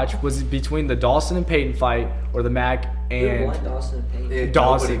to watch was between the Dawson and Payton fight or the Mac And won Dawson and Payne?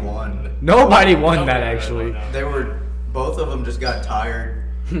 Dawson. Nobody won. Nobody won that actually. They were both of them just got tired.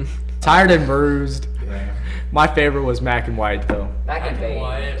 Tired and bruised. Yeah. My favorite was Mac and Wyatt though. Mac and Payne.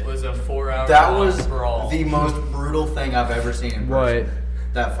 Wyatt was a 4-hour That was brawl. the most brutal thing I've ever seen in person. What?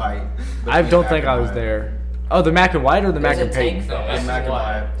 That fight. I between don't Mac think and I was Wyatt. there. Oh, the Mac and Wyatt or the Mac There's and a tank Payne? fight. And Mac and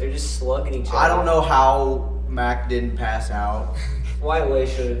Wyatt. They're just slugging each other. I don't know how Mac didn't pass out. Wyatt way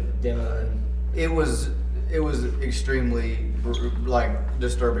should have demoed him. It was extremely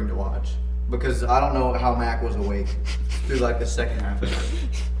disturbing to watch because I don't know how Mac was awake through like the second half of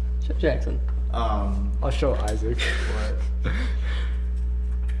it. Jackson. I'll show Isaac. What?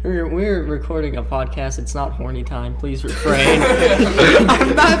 We're recording a podcast. It's not horny time. Please refrain.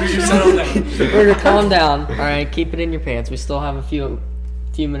 We're gonna calm down. All right, keep it in your pants. We still have a few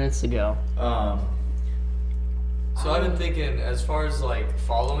minutes to go. So I've been thinking, as far as like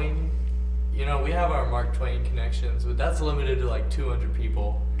following, you know, we have our Mark Twain connections, but that's limited to like 200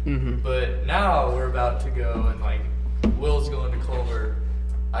 people. Mm-hmm. But now we're about to go, and like Will's going to Culver,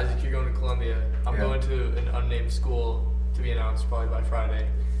 Isaac, you're going to Columbia. I'm Yeah. going to an unnamed school to be announced probably by Friday.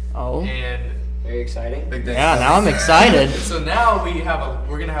 Oh. And Very exciting. Big thing. Yeah, now I'm excited. so now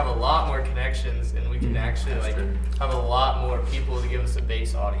we're gonna have a lot more connections, and we can actually That's like true. have a lot more people to give us a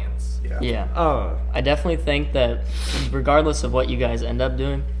base audience. Yeah. I definitely think that regardless of what you guys end up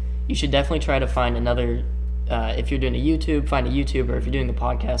doing, you should definitely try to find another, if you're doing a YouTube, find a YouTuber. If you're doing a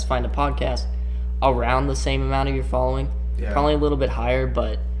podcast, find a podcast around the same amount of your following. Yeah. Probably a little bit higher,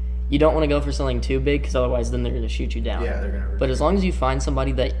 but you don't want to go for something too big because otherwise then they're going to shoot you down. Yeah, they're gonna. But as long as you find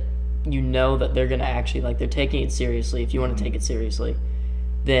somebody that you know that they're going to actually, like, they're taking it seriously, if you want to take it seriously,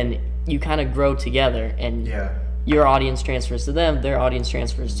 then you kind of grow together and Yeah. your audience transfers to them, their audience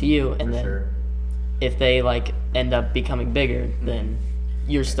transfers to you, and For then sure. if they like end up becoming bigger, then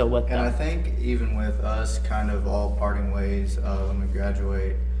you're still with And I them. think even with us kind of all parting ways when we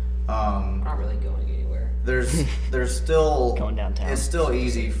graduate, I'm not really going anywhere. there's still Going downtown. It's still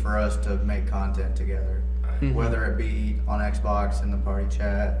easy for us to make content together, Mhm. whether it be on Xbox in the party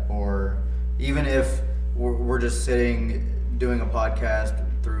chat, or even if we're just sitting doing a podcast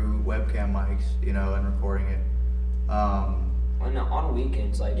through webcam mics, you know, and recording it. On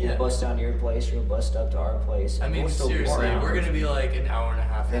weekends, like Yeah. we'll bust down to your place, you'll bust up to our place. I and mean, we'll still be seriously, around. we're gonna be like an hour and a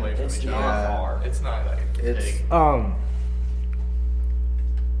half away from It's each not other. far. It's not like It's- big.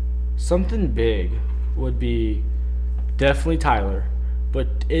 Something big would be definitely Tyler, but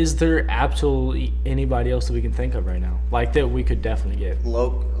is there absolutely anybody else that we can think of right now, like that we could definitely get?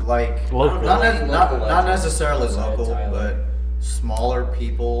 Local. Local. Not necessarily Besides local, Tyler. but smaller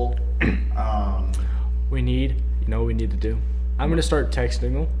people. We need, you know what we need to do? I'm gonna start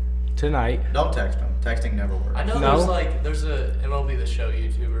texting them tonight. Don't text them. Texting never works. I know No? there's a MLB The Show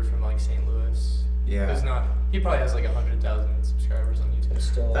YouTuber from like St. Louis. Yeah. He probably has like 100,000 subscribers on YouTube. It's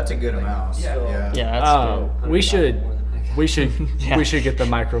still, That's a good like, amount. still Yeah. Yeah, that's Oh, good. we 100,000 should more than I got. we Yeah. should get the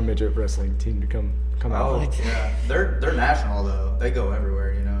micro midget wrestling team to come Oh, out. yeah. They're national though. They go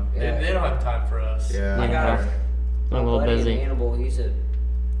everywhere, you know. Yeah. They don't have time for us. Yeah. I got I'm my a little buddy busy. Hannibal, he's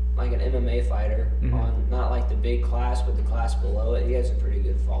like an MMA fighter Mhm. on not like the big class, but the class below it. He has a pretty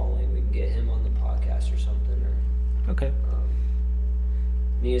good following. We can get him on the podcast or something. Or Okay.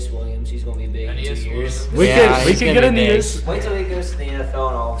 Neas Williams, he's gonna be big in 2 Aeneas years. Williams. We Yeah, could he's get gonna a be big. Neas. Wait till he goes to the NFL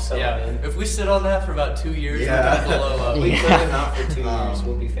and all of a sudden, Yeah. man. If we sit on that for about 2 years, Yeah. we're gonna blow up. We Yeah. put him out for 2 years. Um,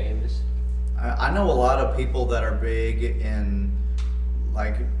 We'll be famous. I know a lot of people that are big in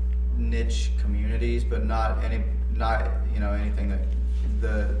like niche communities, but not anything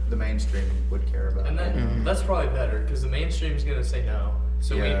that the mainstream would care about. And that's probably better because the mainstream's gonna say no.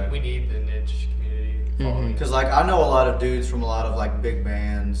 So Yeah. we need the niche community following. Because like I know a lot of dudes from a lot of like big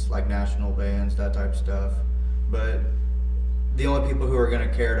bands, like national bands, that type of stuff. But the only people who are gonna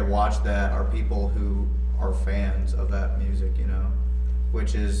care to watch that are people who are fans of that music, you know,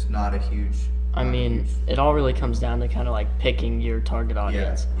 which is not a huge. I not a mean, huge- it all really comes down to kind of like picking your target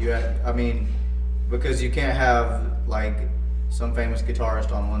audience. I mean, because you can't have like some famous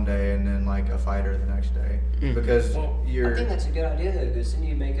guitarist on one day and then like a fighter the next day, Mhm. because Well, you're. I think that's a good idea though, because then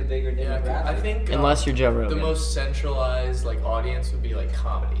you make a bigger Yeah, demographic. I think Unless you're Joe the Rogan. most centralized like audience would be like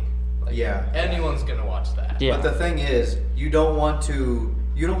comedy. Like, Yeah. anyone's gonna watch that. Yeah. But the thing is, you don't want to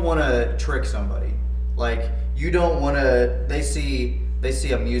trick somebody. Like you don't want to. They see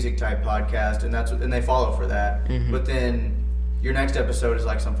a music type podcast and they follow for that. Mhm. But then your next episode is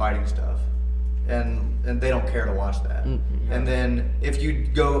like some fighting stuff, and they don't care to watch that. Mhm. And then if you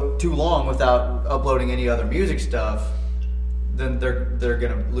go too long without uploading any other music stuff, then they're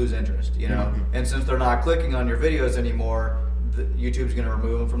gonna lose interest, you know. Mhm. And since they're not clicking on your videos anymore, YouTube's gonna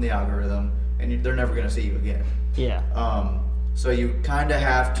remove them from the algorithm, and they're never going to see you again. Yeah. So you kind of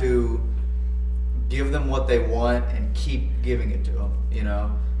have to give them what they want and keep giving it to them, you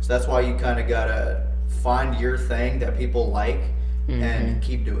know? So that's why you kind of got to find your thing that people like and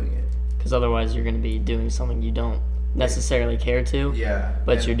keep doing it. Because otherwise you're going to be doing something you don't necessarily care to. Yeah.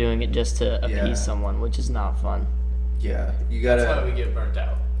 But you're doing it just to appease someone, which is not fun. Yeah. You got to... That's why we get burnt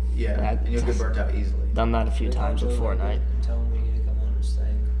out. Yeah. And you'll get burnt out easily. Done that a few times with Fortnite. Tell them we need to come on this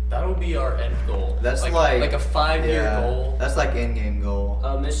thing. That will be our end goal. That's like a 5-year goal. That's like end-game goal.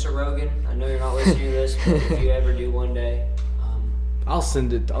 Mr. Rogan, I know you're not listening to this, but if you ever do one day, I'll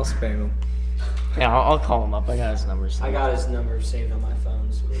send it. I'll spam him. Yeah, I'll call him up. I got his number. I got his number saved on my phone,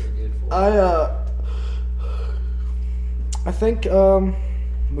 so we're good for it. I think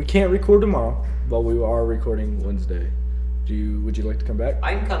we can't record tomorrow, but we are recording Wednesday. Would you like to come back?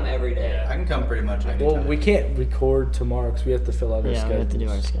 I can come every day. I can come pretty much anytime. Well, we can't record tomorrow because we have to fill out our schedule. Yeah, we have to do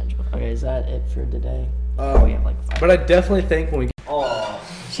our schedule. Okay, is that it for today? We have like 5. But I definitely think when we Oh,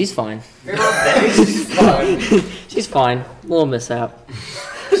 She's fine. your birthday? She's fine. She's fine. A little mishap.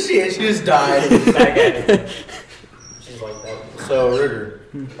 she just died. Back at it. She's like that. So, Rigger,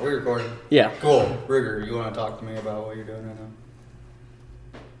 are we recording? Yeah. Cool. Rigger, you want to talk to me about what you're doing right now?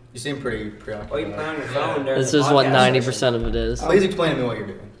 You seem pretty preoccupied. Well, you play on your phone during This the is what podcast 90% of it is. Please explain to me what you're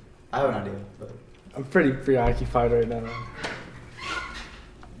doing. I have an idea, but... I'm pretty preoccupied right now.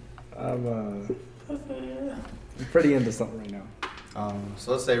 I'm pretty into something right now.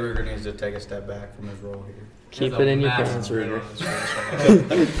 So let's say Rigger needs to take a step back from his role here. Keep There's it a in your massive pants, grin Rigger. on his face right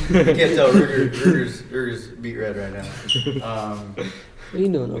now. You can't tell Rigger's beat red right now. What are you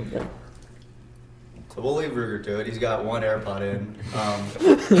doing over there? So we'll leave Rigger to it. He's got one AirPod in.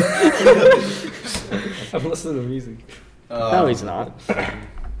 I'm listening to music. No, he's not.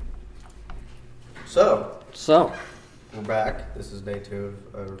 So, So. we're back. This is day 2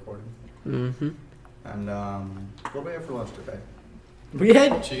 of recording. Mm-hmm. And what do we have for lunch today? We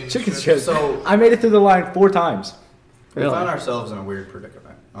had Chicken chicken strips. strips. So- I made it through the line 4 times. We Really? found ourselves in a weird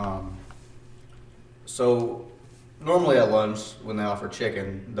predicament. So normally at lunch, when they offer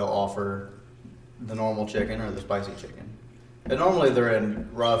chicken, they'll offer the normal chicken or the spicy chicken. And normally they're in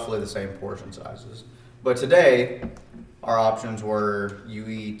roughly the same portion sizes. But today, our options were you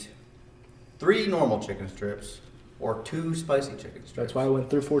eat 3 normal chicken strips or 2 spicy chicken strips. That's why I went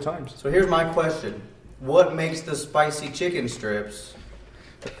through 4 times. So here's my question. What makes the spicy chicken strips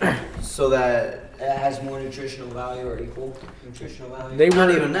so that... It has more nutritional value or equal nutritional value. They Not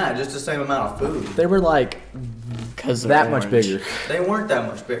were even that, just the same amount of food. They were like Because that much bigger. They weren't that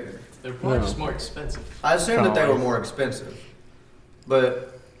much bigger. They're probably No. just more expensive. I assumed that they Probably. were more expensive.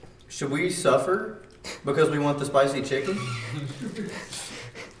 But should we suffer because we want the spicy chicken?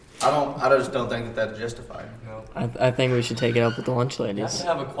 I just don't think that that's justified. No. I think we should take it up with the lunch You have ladies. to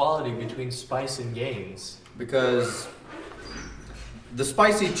have equality between spice and gains. Because the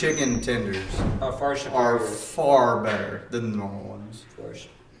spicy chicken tenders Far are superior. far better than the normal ones. Of course.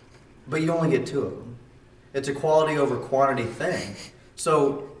 But you only get 2 of them. It's a quality over quantity thing.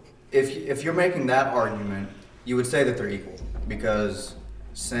 So if you're making that argument, you would say that they're equal. Because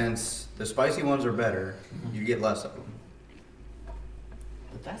since the spicy ones are better, you get less of them.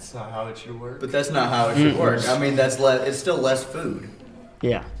 But that's not how it should work. But that's not how it should work. I mean, it's still less food.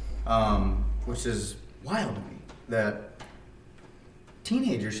 Yeah. Which is wild to me that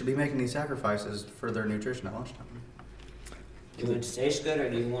teenagers should be making these sacrifices for their nutrition at lunchtime. Do you want it to taste good, or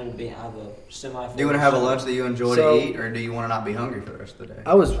do you want to have a semi? Do you want to have a lunch that you enjoy So- to eat, or do you want to not be hungry for the rest of the day?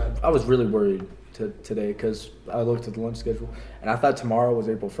 I was really worried today because I looked at the lunch schedule and I thought tomorrow was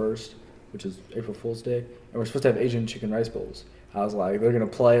April 1st, which is April Fool's Day, and we're supposed to have Asian chicken rice bowls. I was like, they're gonna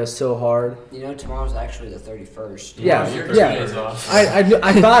play us so hard. You know, tomorrow's actually the 31st. Yeah, You're 2 yeah. days off. I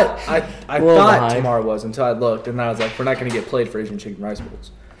thought I A little thought behind. tomorrow was until I looked, and then I was like, we're not gonna get played for Asian chicken rice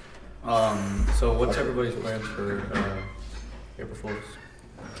bowls. So what's everybody's plans for April Fool's?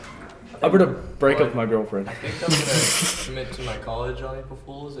 I'm gonna break up with my girlfriend. I think I'm gonna commit to my college on April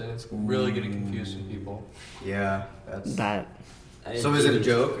Fool's, and it's really gonna confuse some people. Yeah, that's. That. So is it a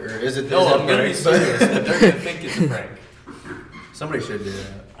joke or is it? No, is it I'm gonna be prank? serious. They're gonna think it's a prank. Somebody should do that.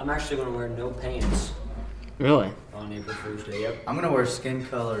 I'm actually going to wear no pants Really? on April Fool's Day. Yep. I'm gonna wear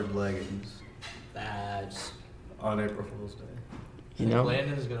skin-colored leggings That's. on April Fool's Day. You know?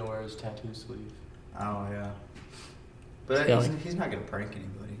 Landon's gonna wear his tattoo sleeve. Oh yeah. But Skelly. he's not gonna prank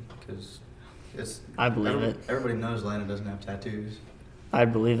anybody because it's. I believe it. Everybody knows Landon doesn't have tattoos. I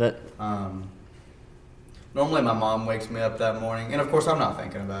believe it. Normally my mom wakes me up that morning, and of course I'm not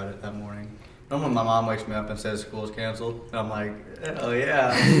thinking about it that morning. Normally my mom wakes me up and says school's canceled, and I'm like, oh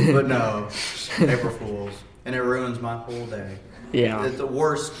yeah, but no, April Fools. and it ruins my whole day. Yeah. It's the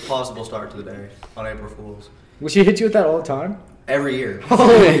worst possible start to the day on April Fools. Will she hit you with that all the time? Every year.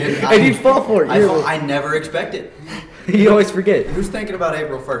 And you fall for it. I never expect it. You always forget. Who's thinking about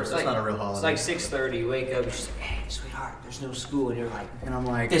April 1st? It's like, not a real holiday. It's like 6:30. You wake up, she's like, "Hey, sweetheart, there's no school," and you're like, and I'm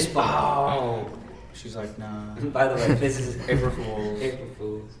like, "This ball." oh. She's like, nah. By the way, this is April Fools. April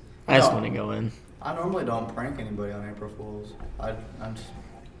Fools. I just want to go in. I normally don't prank anybody on April Fools. I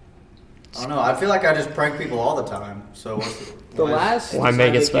don't know. I feel like I just prank people all the time. So Why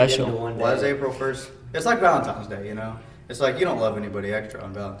make it special? Why is April 1st? It's like Valentine's Day, you know? It's like you don't love anybody extra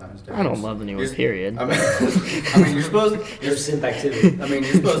on Valentine's Day. I don't love anyone, period. I mean, you're supposed to. You're simp activity. I mean,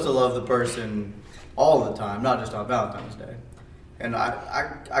 you're supposed to love the person all the time, not just on Valentine's Day. And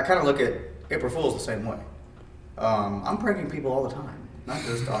I kind of look at April Fools the same way. I'm pranking people all the time, not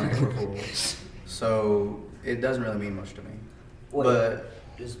just on April Fools. So it doesn't really mean much to me. Wait, but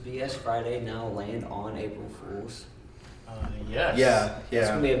does BS Friday now land on April Fools? Yes. yeah, It's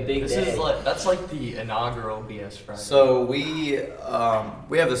gonna be a big This day. is that's like the inaugural BS Friday. So we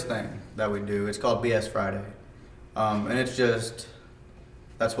have this thing that we do. It's called BS Friday, and it's just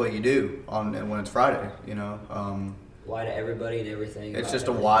that's what you do when it's Friday. You know, Lie to everybody and everything. it's about just a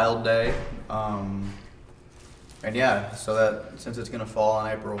everything. wild day, and yeah. So that since it's gonna fall on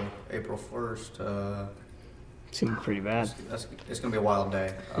April 1st, It's gonna be pretty bad. it's gonna be a wild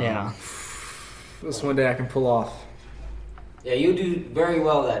day. Yeah. This one day I can pull off. Yeah, you do very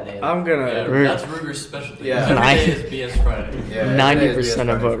well that day. I'm gonna. yeah, that's Ruger's specialty. Yeah. Every day is BS Friday. Yeah, every day is 90%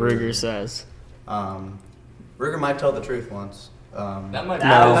 BS of what Friday for Ruger says. Ruger might tell the truth once. That might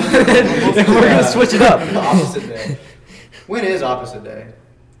No. be. We're gonna switch it up. Opposite day. When is opposite day?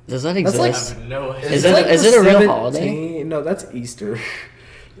 Does that That's exist? like- I have no idea. Is it a real holiday? 17 No, that's Easter.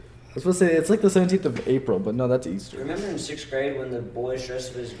 I was supposed to say it's like the 17th of April, but no, that's Easter. Remember in 6th grade when the boys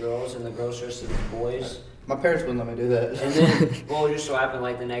dressed up as girls and the girls dressed up as boys? My parents wouldn't let me do that. And then, well, it just so happened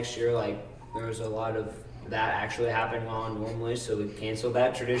like the next year, like there was a lot of that actually happening on normally, so we canceled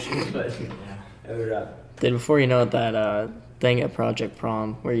that tradition. But Then before you know it, that thing at Project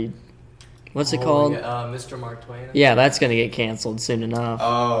Prom where you, what's it Oh, called? Yeah, Mr. Mark Twain. Yeah, that's gonna get canceled soon enough.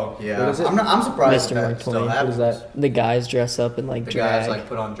 Oh yeah, What is it? I'm surprised Mr. that Mark still Twain. What happens. is that? The guys dress up in like The drag. guys like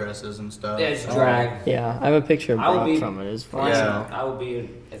put on dresses and stuff. yeah, it's Oh. drag. Yeah, I have a picture of I will Brock be from it. It's fine. funny. Yeah. I will be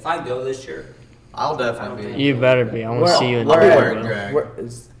if I go this year. I'll I don't definitely think- be. You better be. I want to Where- see you in I'll be drag, wearing bro. drag. Where,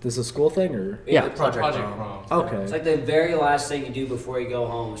 is this a school thing or? Yeah. Project Project Prom. Prom. Okay. It's like the very last thing you do before you go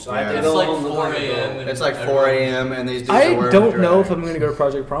home. So I have Yeah. to It's go like home. look 4 like a a.m. girl. It's like 4 a.m. and these dudes are I wearing don't drag. know if I'm going to go to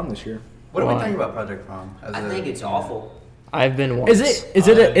Project Prom this year. What do we Why? think about Project Prom? I think it's awful. I've been once. Is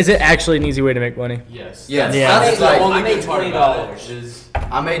it actually an easy way to make money? Yes. Yes. Yeah. That's I like made only good part about $20. it is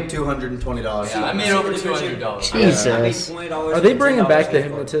I made $220. yeah, I made over $200. Yeah. Jesus. I made $20. Are they bringing $10 back the gift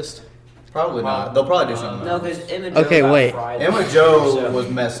card. hypnotist? Probably not. They'll probably do something. No, else. because Emma Okay, Joe got wait. fried. Emma Joe So- was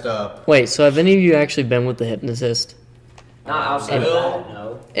messed up. Wait, so have any of you actually been with the hypnotist? Not outside of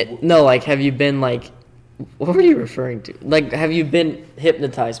Bill? that, no. No, like, have you been like, what were you referring to? Like, have you been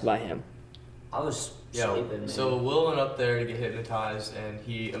hypnotized by him? I was Yeah. sleeping. Man. So Will went up there to get hypnotized, and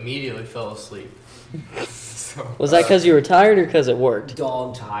he immediately fell asleep. So, Was that because you were tired or because it worked?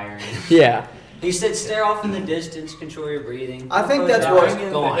 dog tiring. Yeah. He said, "Stare off in the distance, control your breathing." I think Close that's your what- eyes, bring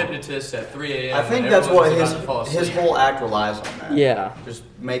in go the on. hypnotist at 3 a.m. I think and that's what everyone's about to fall his asleep. whole act relies on that. Yeah. Just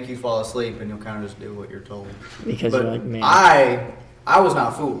make you fall asleep and you'll kind of just do what you're told. Because But you're like, man. I was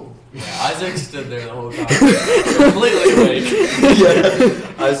not fooled. Yeah, Isaac stood there the whole time, completely awake.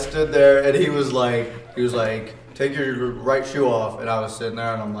 Yeah. I stood there and he was like, take your right shoe off, and I was sitting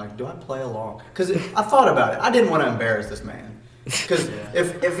there and I'm like, do I play along? Because I thought about it. I didn't want to embarrass this man. Because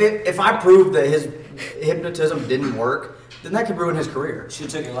if I proved that his hypnotism didn't work, then that could ruin his career. Should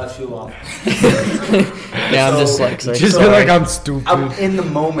have took your left shoe off. Yeah, I'm So- dyslexic. Just So- feel like I'm stupid. I'm in the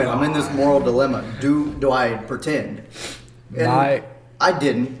moment. I'm in this moral dilemma. Do I pretend? And My- I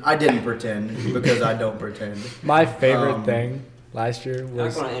didn't pretend because I don't pretend. My favorite Um, thing last year You're not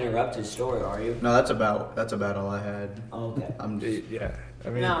was going to interrupt his story, are you? No, that's about all I had. Oh, okay. I'm just, yeah. I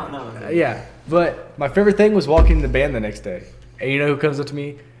mean, No. yeah. But my favorite thing was walking the band the next day, and you know who comes up to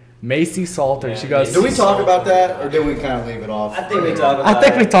me? Macy Salter. Yeah, She goes, Macy do we talk about that or did we kind of leave it off? I think we talk about I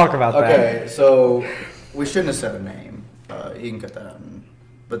think we it. talk about that. Okay, so we shouldn't have said a name. You can cut that out.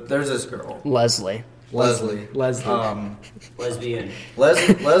 But there's this girl, Leslie. Leslie. Leslie. Lesbian.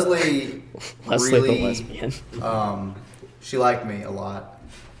 Leslie Leslie really, the lesbian. She liked me a lot.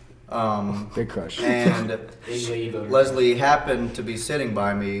 Big crush. And Big Levo. Leslie happened to be sitting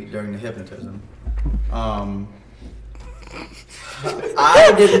by me during the hypnotism.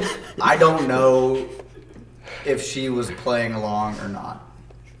 I don't know if she was playing along or not.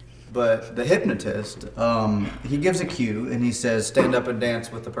 But the hypnotist, he gives a cue and he says, stand up and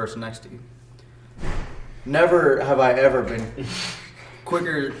dance with the person next to you. Never have I ever been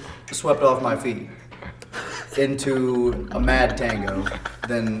quicker swept off my feet into a mad tango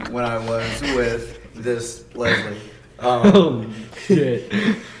than when I was with this Leslie. Shit.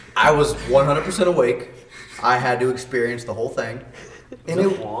 I was 100% awake. I had to experience the whole thing. And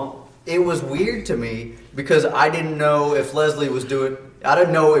it was weird to me because I didn't know if Leslie was doing... I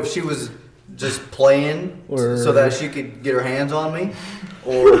didn't know if she was just playing so that she could get her hands on me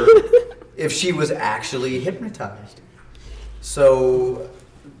or if she was actually hypnotized. So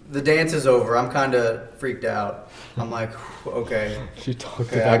the dance is over. I'm kind of freaked out. I'm like, okay. She talked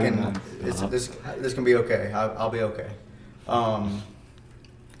Okay, about I can. This can be okay. I'll be okay.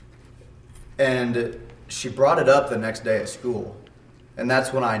 And she brought it up the next day at school, and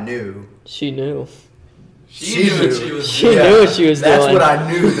that's when I knew. She knew. She knew what she was doing. That's what I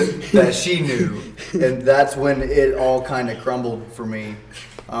knew that she knew, and that's when it all kind of crumbled for me.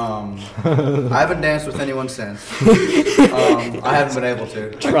 I haven't danced with anyone since. I haven't been able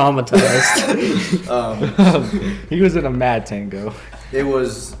to. Traumatized. He was in a mad tango. It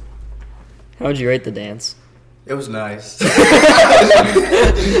was. How would you rate the dance? It was nice.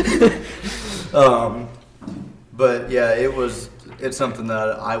 But yeah, it's something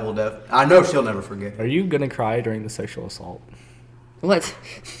that I will I know she'll never forget. Are you gonna cry during the sexual assault? What?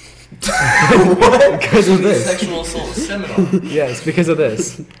 What? Because of this. Sexual assault seminar. Yes, because of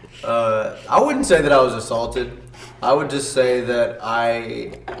this. I wouldn't say that I was assaulted. I would just say that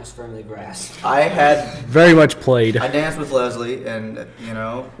I was firmly grasped. I had Very much played. I danced with Leslie, and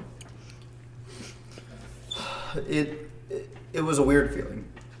it was a weird feeling.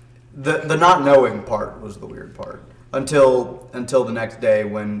 The not knowing part was the weird part until the next day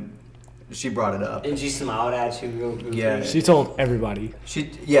when she brought it up. And she smiled at you real goofy. Yeah. She told everybody.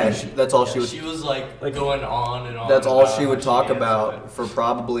 That's all she was. She was like going on and on. That's all about she would how talk danced about with for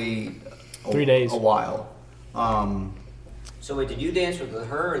probably 3 days. a while. So wait, did you dance with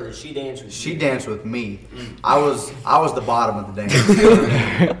her or did she dance with you? She danced with me. I was the bottom of the dance.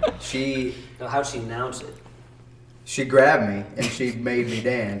 No, how'd she announce it? She grabbed me and she made me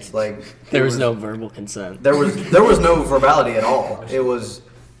dance. Like There was no verbal consent. There was no verbality at all. It was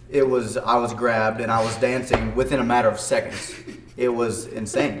I was grabbed and I was dancing within a matter of seconds. It was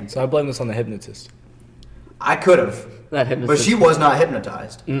insane. So I blame this on the hypnotist. I could have, That but hypnotist. she was not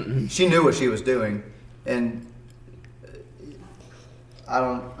hypnotized. Mm-mm. She knew what she was doing, and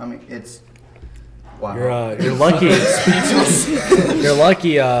it's wow. You're lucky. You're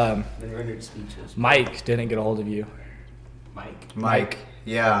lucky. Been rendered speechless. Mike didn't get a hold of you. Mike.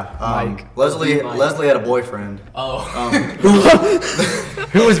 Yeah. Mike. Leslie had a boyfriend. Oh.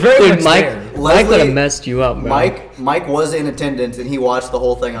 Who was very Dude, much Mike there. would have messed you up, bro. Mike was in attendance and he watched the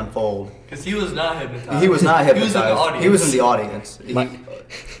whole thing unfold. Because he was not hypnotized. He was not hypnotized. He was in the audience. He was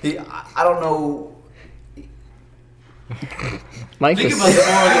in the audience. I don't know. Mike Think was about the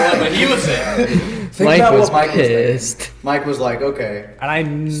moral dilemma he was in. Think Mike about was what Mike pissed. was thinking. Mike was like, okay, And I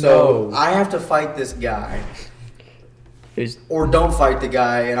know. so I have to fight this guy, Who's or don't fight the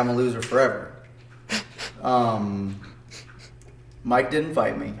guy, and I'm a loser forever. Mike didn't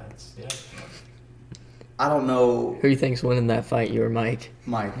fight me. Yeah. I don't know who you think's winning that fight? You or Mike?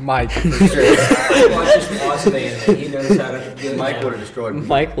 Mike. Mike. Sure. Watch this man. He knows how to do it. Mike would have destroyed me.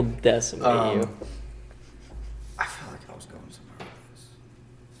 Mike will decimate you. I feel like I was going somewhere with this.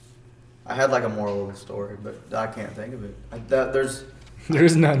 I had like a moral of the story, but I can't think of it. There's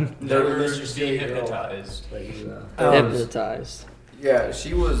There's none. Never Mr. be Steve hypnotized. But you, Hypnotized. yeah,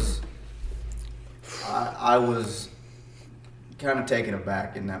 she was. I was kind of taken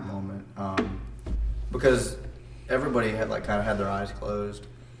aback in that moment because everybody had like kind of had their eyes closed,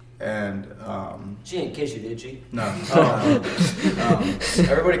 and she didn't kiss you, did she? no,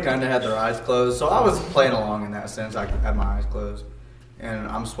 everybody kind of had their eyes closed, so I was playing along in that sense. I had my eyes closed, and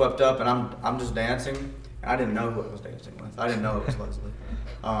I'm swept up, and I'm just dancing. I didn't know who I was dancing with. I didn't know it was Leslie.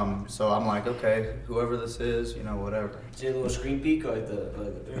 So I'm like, okay, whoever this is, whatever. Did you have a little screen peek or the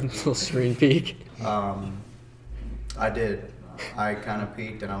Little screen peek. I did. I kind of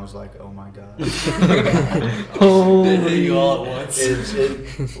peeked and I was like, oh my god. They hit you all at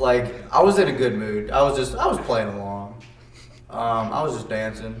once. Like I was in a good mood. I was playing along. I was just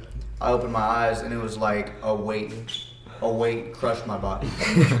dancing. I opened my eyes and it was like a weight crushed my body.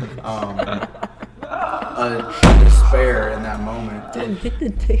 A despair in that moment. Don't hit the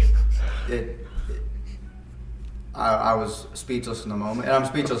table. I was speechless in the moment, and I'm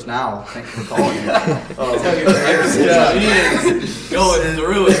speechless now. Thank you for calling me. Going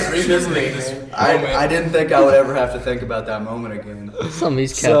through it, revisiting this moment. I didn't think I would ever have to think about that moment again. Some of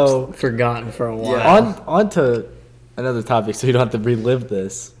these kept forgotten for a while. Yeah. On to another topic, so you don't have to relive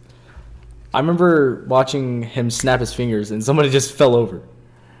this. I remember watching him snap his fingers, and somebody just fell over.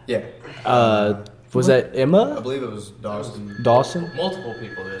 Yeah. Was that I Emma? believe it was Dawson. Dawson? Multiple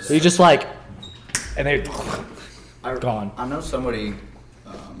people did. So he just like, and they gone. I know somebody.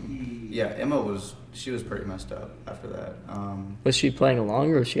 Emma was pretty messed up after that. Was she playing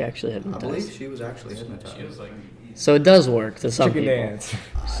along or was she actually I hypnotized? believe she was actually hypnotized. She was like, So it does work to some Chicken people. dance.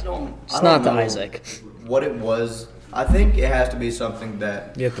 It's not the Isaac. What it was. I think it has to be something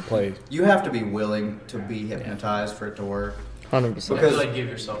that You have to play. you have to be willing to be hypnotized for it to work. 100%. you have to Because- like give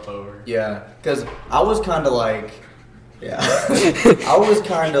yourself over. Yeah, because I was kind of like, I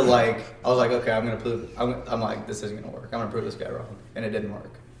was like, okay, I'm like, this isn't gonna work. I'm gonna prove this guy wrong, and it didn't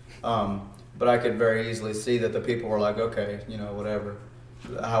work. But I could very easily see that the people were like, okay, whatever,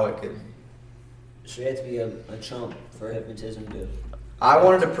 how it could. So you have to be a chump for hypnotism, dude. I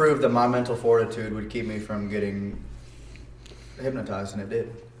wanted to prove that my mental fortitude would keep me from getting hypnotized, and it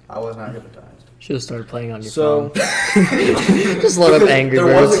did. I was not hypnotized. Should have started playing on your So, phone. Just load up Angry There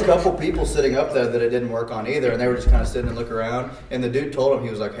was Birds. a couple people sitting up there that it didn't work on either, and they were just kind of sitting and look around. And the dude told him, he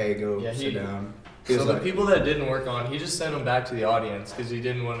was like, "Hey, go sit down." He So was the like, people that didn't work on, he just sent them back to the audience because he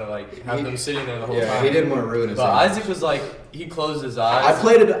didn't want to like have them sitting there the whole time. he didn't want to ruin his. But image. Isaac was like, he closed his eyes.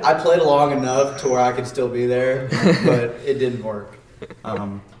 I played along enough to where I could still be there, but it didn't work.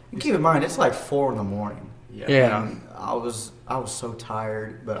 Keep in mind, it's like 4 a.m. Yeah. And I was so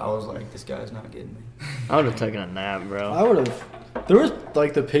tired, but I was like, this guy's not getting me. I would have taken a nap, bro. I would have. There was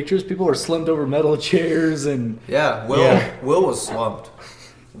like the pictures. People were slumped over metal chairs, and Yeah, Yeah. Will was slumped.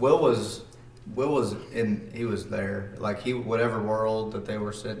 Will was he was there. Like whatever world that they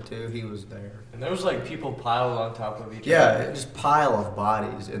were sent to, he was there. And there was like people piled on top of each Yeah, other. just pile of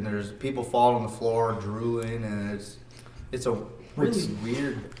bodies, and there's people falling on the floor, drooling, and it's a really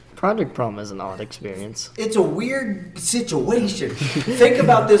weird. Project Prom is an odd experience. It's a weird situation. Think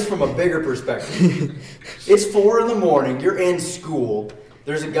about this from a bigger perspective. It's 4 a.m. You're in school.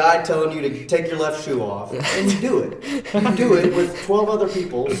 There's a guy telling you to take your left shoe off, and you do it. You do it with 12 other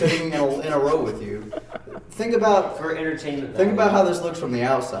people sitting in a row with you. Think about For entertainment. think about how this looks from the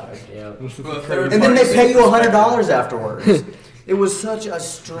outside. Yeah. And then they pay you $100 afterwards. It was such a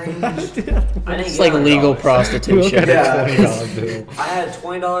strange. I didn't It's get like $100. legal prostitution. Yeah. I had a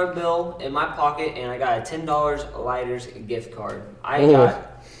 $20 bill in my pocket, and I got a $10 lighters gift card. I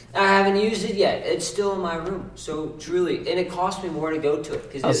haven't used it yet. It's still in my room. So truly, and it cost me more to go to it I'll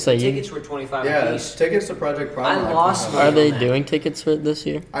because say the you- tickets were $25 Yeah, apiece. tickets to Project Prom. I lost Are they Yeah. doing tickets for this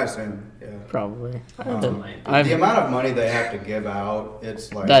year? I assume. Yeah. Probably. The amount of money they have to give out,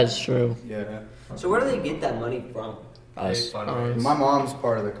 it's like. That's true. Yeah. So where do they get that money from? us. My mom's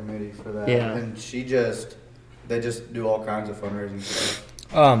part of the committee for that. Yeah. And they just do all kinds of fundraising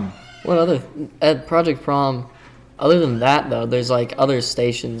stuff. What other at Project Prom? Other than that, though, there's like other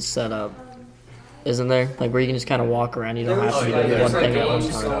stations set up, isn't there? Like where you can just kind of walk around. You don't have to be doing there's one like thing at one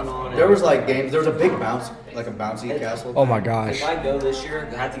games time. going on. There was like games. There was a big bouncy castle. Oh my gosh. If I go this year,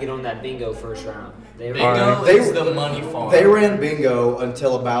 I have to get on that bingo first round. They Bingo They- is the money farm. They ran bingo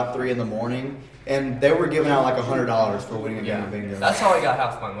until about 3 a.m, and they were giving out like $100 for winning a game of bingo. That's how I got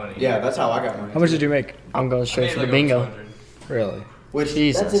half my money. Yeah, that's how I got money. How much did you make? I'm going I straight made for like the bingo. 200. Really? Which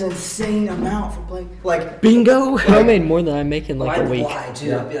Jesus. that's an insane amount for playing. Like Bingo? I made more than I make in like I'd a week. lie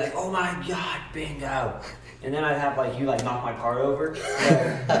too. I'd be like, "Oh my god, bingo!" And then I'd have like you like knock my card over.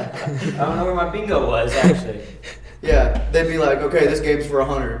 I don't know where my bingo was actually. yeah, they'd be like, okay, this game's for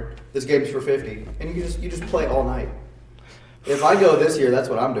 100, this game's for 50, and you just play all night. If I go this year, that's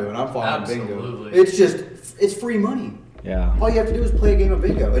what I'm doing. I'm following bingo. Absolutely. It's free money. Yeah. All you have to do is play a game of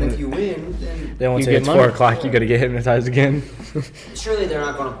bingo, and if you win, then Then once You it get hits money. 4 o'clock, you gotta get hypnotized again. Surely they're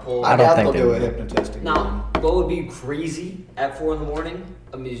not going to pull. I don't doubt think they'll do they a will. hypnotist again. Now, what would be crazy at 4 a.m?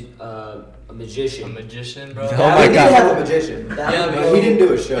 A magician. A magician, bro. Oh my we God. did have a magician. That Yeah, would but be- he didn't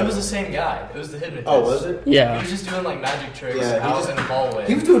do a show. It was the same guy. It was the hypnotist. Oh, was it? He Yeah. was just doing like magic tricks Yeah, he out just- in the hallway.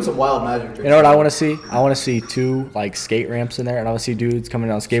 He was doing some wild magic tricks. You know what I want to see? I want to see 2 like skate ramps in there, and I want to see dudes coming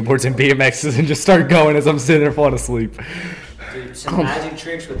down skateboards and BMXs and just start going as I'm sitting there falling asleep. Dude, some magic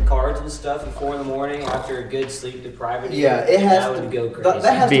tricks with cards and stuff at 4 a.m. after a good sleep deprivation. Yeah, it has that to would go crazy.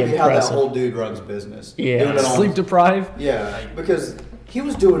 That has Be to be how that impressive. whole dude runs business. Yeah. Doing it on- Sleep deprived? Yeah, because he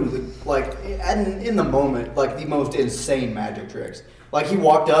was doing like in the moment like the most insane magic tricks. Like he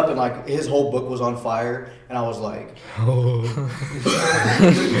walked up and like his whole book was on fire, and I was like, I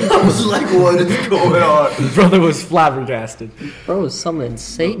was like, what is going on? Brother was flabbergasted. Bro was summoning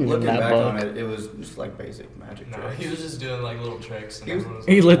Satan in Looking that back book. on it, it was just like basic magic No, tricks. he was just doing like little tricks. And He was- everyone was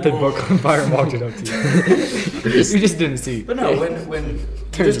He like, lit the "Whoa." book on fire and walked it up to you. You just didn't see. But no, when he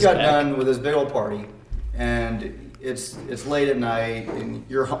Turns just his got back. done with his big old party, and it's late at night, and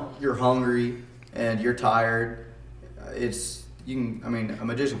you're hungry and you're tired. I mean, a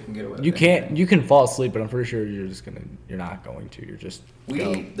magician can get away with You can't. anything. You can fall asleep, but I'm pretty sure you're not going to. You're just.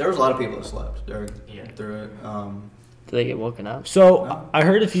 go. There was a lot of people that slept Yeah. through it. Do they get woken up? So No. I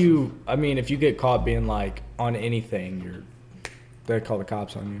heard if you get caught being like on anything, they call the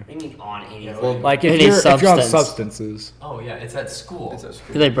cops on you. What do you mean on anything? Well, Like if Any you're on substance. substances. Oh yeah, it's at school. It's a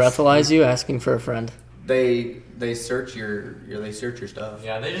school. Do they breathalyze you asking for a friend? They search your stuff.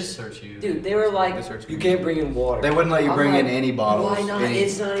 Yeah, they just search you. Dude, they were like, They search you me. can't bring in water. They wouldn't let you I'm bring in like, any bottles. Why not? any-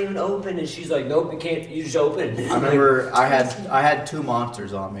 It's not even open. And she's like, nope, you can't. You just open. I remember I had 2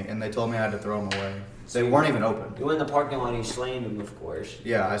 monsters on me, and they told me I had to throw them away. They weren't even open. You went in the parking lot and you slammed him, of course.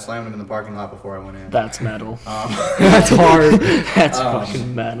 Yeah, I slammed them in the parking lot before I went in. That's metal. That's hard. That's Um,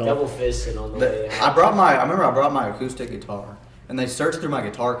 fucking metal. Double fisted on the way out. I remember I brought my acoustic guitar, and they searched through my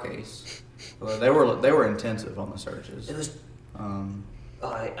guitar case. Well, they were intensive on the searches. It was. Um,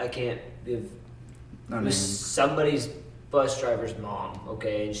 I can't give. no It was names. somebody's bus driver's mom,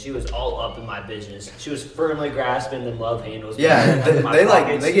 okay, and she was all up in my business. She was firmly grasping the love handles. Yeah, putting them in my they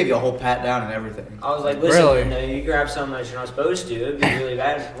pockets. give you a whole pat down and everything. I was like, listen, Really? no, you grab something that you're not supposed to. It'd be really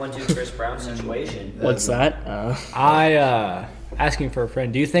bad. Went to Chris Brown situation. What's that? Asking for a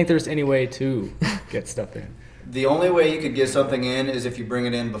friend. Do you think there's any way to get stuff in? The only way you could get something in is if you bring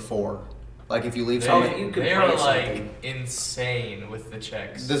it in before. Like if you leave They, something. you could they play are like something. insane with the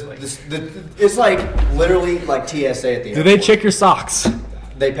checks. Like, It's like literally like TSA at the Do airport. they check your socks?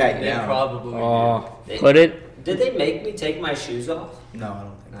 They pat you they down. probably Oh. They- Put it. Did they make me take my shoes off? No, I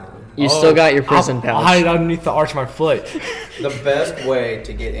don't think No. they You still got your prison I'll pouch. hide underneath the arch of my foot. do. The best way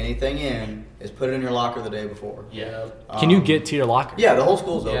to get anything in is put it in your locker the day before. Yeah. Can you Um, get to your locker? Yeah, the whole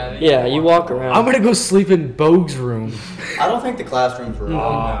school's open. Yeah, Yeah, you walk around. I'm gonna go sleep in Bogue's room. I don't think the classrooms were open.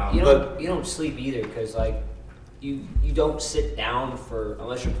 No. You don't sleep either because like you don't sit down for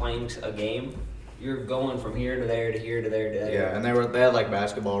unless you're playing a game. You're going from here to there to here to there to there. Yeah, and they had like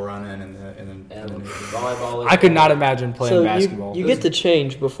basketball running and And then volleyball. I could not imagine playing So basketball. you get to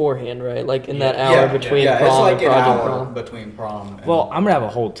change beforehand, right? Like in that Yeah. hour yeah, between yeah, prom it's like and an project hour prom. between prom. And Well, I'm gonna have a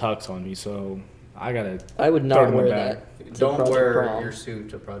whole tux on me, so I gotta. I would Throw not it in my wear bag. that. to don't project wear prom. your suit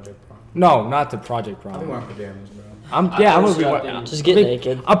to project prom. No, not to project I'll be prom. wearing pajamas, bro. I'm I gonna posted be up wearing. in- Just get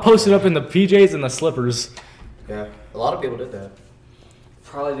naked. I posted up in the PJs and the slippers. Yeah, a lot of people did that.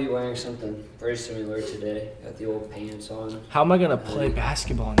 probably be wearing something very similar today. Got the old pants on. How am I gonna play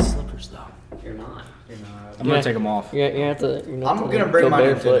basketball in slippers though? You're not. You know, I'm gonna take them off. You have to. You have I'm to gonna bring go my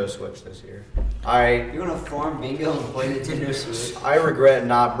barefoot. Nintendo Switch this year. I You're gonna farm bingo and play Nintendo Switch. I regret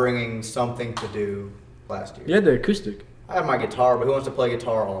not bringing something to do last year. You had the acoustic. I have my guitar, but who wants to play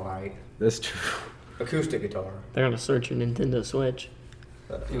guitar all night? That's true. Acoustic guitar. They're gonna search your Nintendo Switch.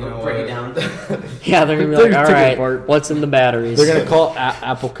 You You're know gonna break it what? down. Yeah, they're gonna be They're like, gonna all take it right, apart. what's in the batteries? They're gonna call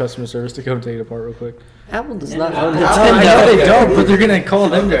Apple customer service to come take it apart real quick. Apple does Yeah, not no, own no, I know Nintendo. they don't, but they're gonna call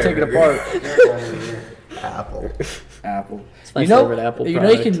them to Okay, take it okay. apart. Apple. Apple. It's my you know, favorite Apple you know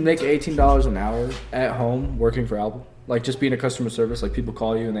you product. can make $18 an hour at home working for Apple. Like just being a customer service. Like people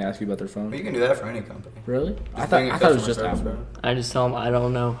call you and they ask you about their Well, phone. you can do that for any company. Really? I Just thought being a I thought it was customer just service Apple. rep. I just tell them I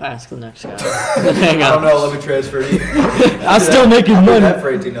don't know. Ask the next guy. I don't know. Let me transfer you. I'm still making I'll do money. that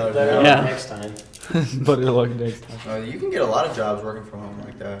for $18 an hour. Yeah. Next time. But it'll look next time. You can get a lot of jobs working from home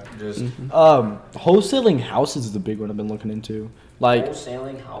like that. Just Wholesaling houses is the big one I've been looking into. Like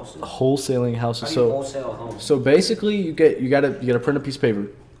Wholesaling houses. wholesailing How houses. do you So wholesale homes? so basically you gotta print a piece of paper,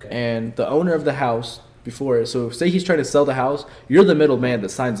 Okay. and the owner of the house before it. So say he's trying to sell the house, you're the middleman that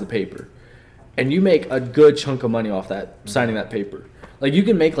signs the paper, and you make a good chunk of money off that signing that paper. Like you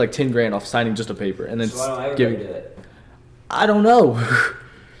can make like 10 grand off signing just a paper, and then So why don't give everybody do it? I don't know.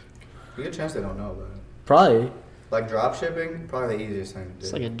 good chance they don't know about it. Probably. Like drop shipping, probably the easiest thing to do.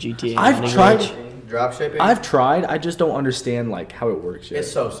 It's like a GTA. I've money tried- glitch. Drop shipping. I've tried. I just don't understand like how it works yet.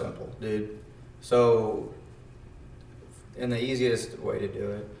 It's so simple, dude. So, in the easiest way to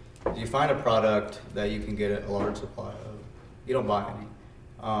do it, you find a product that you can get a large supply of. You don't buy any.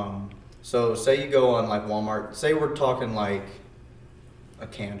 So, say you go on like Walmart. Say we're talking like a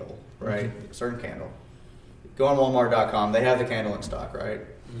candle, right? A certain candle. Go on Walmart.com. They have the candle in stock, right?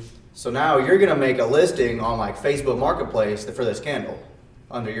 So now you're gonna make a listing on like Facebook Marketplace for this candle.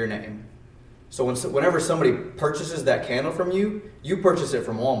 under your name. So whenever somebody purchases that candle from you, you purchase it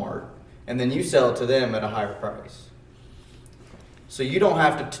from Walmart, and then you sell it to them at a higher price. So you don't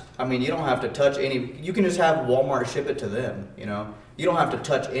have to. You don't have to touch any. You can just have Walmart ship it to them. You know, you don't have to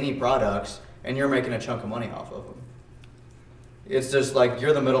touch any products, and you're making a chunk of money off of them. It's just like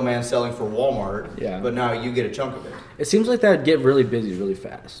you're the middleman selling for Walmart, but now you get a chunk of it. It seems like that'd get really busy really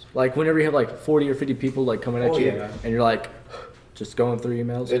fast. Like whenever you have like 40 or 50 people like coming at you, and you're like just going through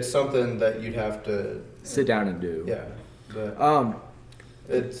emails. It's something that you'd have to sit down and do. Yeah, but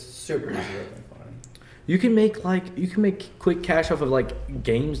it's super easy. I think. You can make quick cash off of like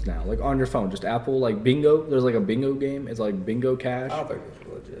games now, like on your phone. Just Apple like Bingo. There's like a Bingo game. It's like Bingo Cash. I don't think it's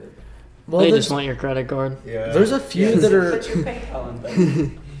legit. Well, they just want your credit card. Yeah. There's a few that are. Put your PayPal in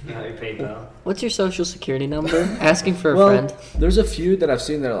there. Not your PayPal. What's your social security number? Asking for a Well, friend. there's a few that I've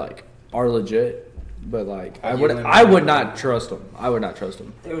seen that are legit, but like I would not trust them. I would not trust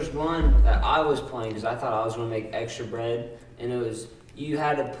them. There was one that I was playing because I thought I was going to make extra bread, and it was you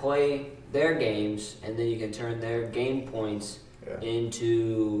had to play their games, and then you can turn their game points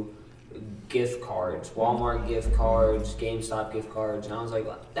into gift cards, Walmart gift cards, GameStop gift cards, and I was like,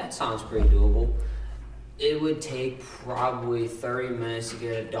 that sounds pretty doable. It would take probably 30 minutes to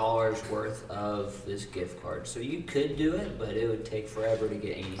get $1 worth of this gift card. So you could do it, but it would take forever to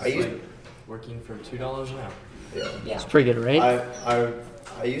get anything. Working for $2 an hour. Yeah. It's pretty good, right?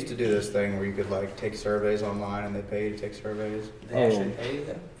 I used to do this thing where you could like take surveys online and they pay you to take surveys. They actually pay you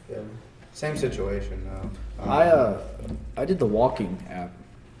though? Yeah. Same situation though. I did the walking app.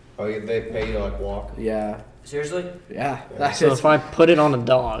 Oh, they pay you to like walk? Yeah. Seriously? Yeah. So if I put it on a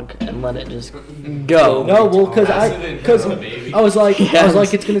dog and let it just go. No, well, because baby. I was like,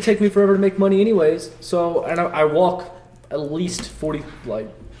 it's gonna take me forever to make money anyways. So, and I walk at least 40, like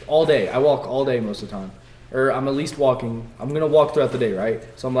all day. I walk all day most of the time, or I'm at least walking. I'm gonna walk throughout the day, right?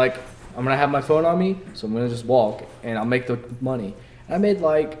 So I'm like, I'm gonna have my phone on me, so I'm gonna just walk, and I'll make the money. I made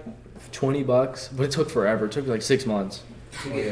like $20, but it took forever. It took like 6 months.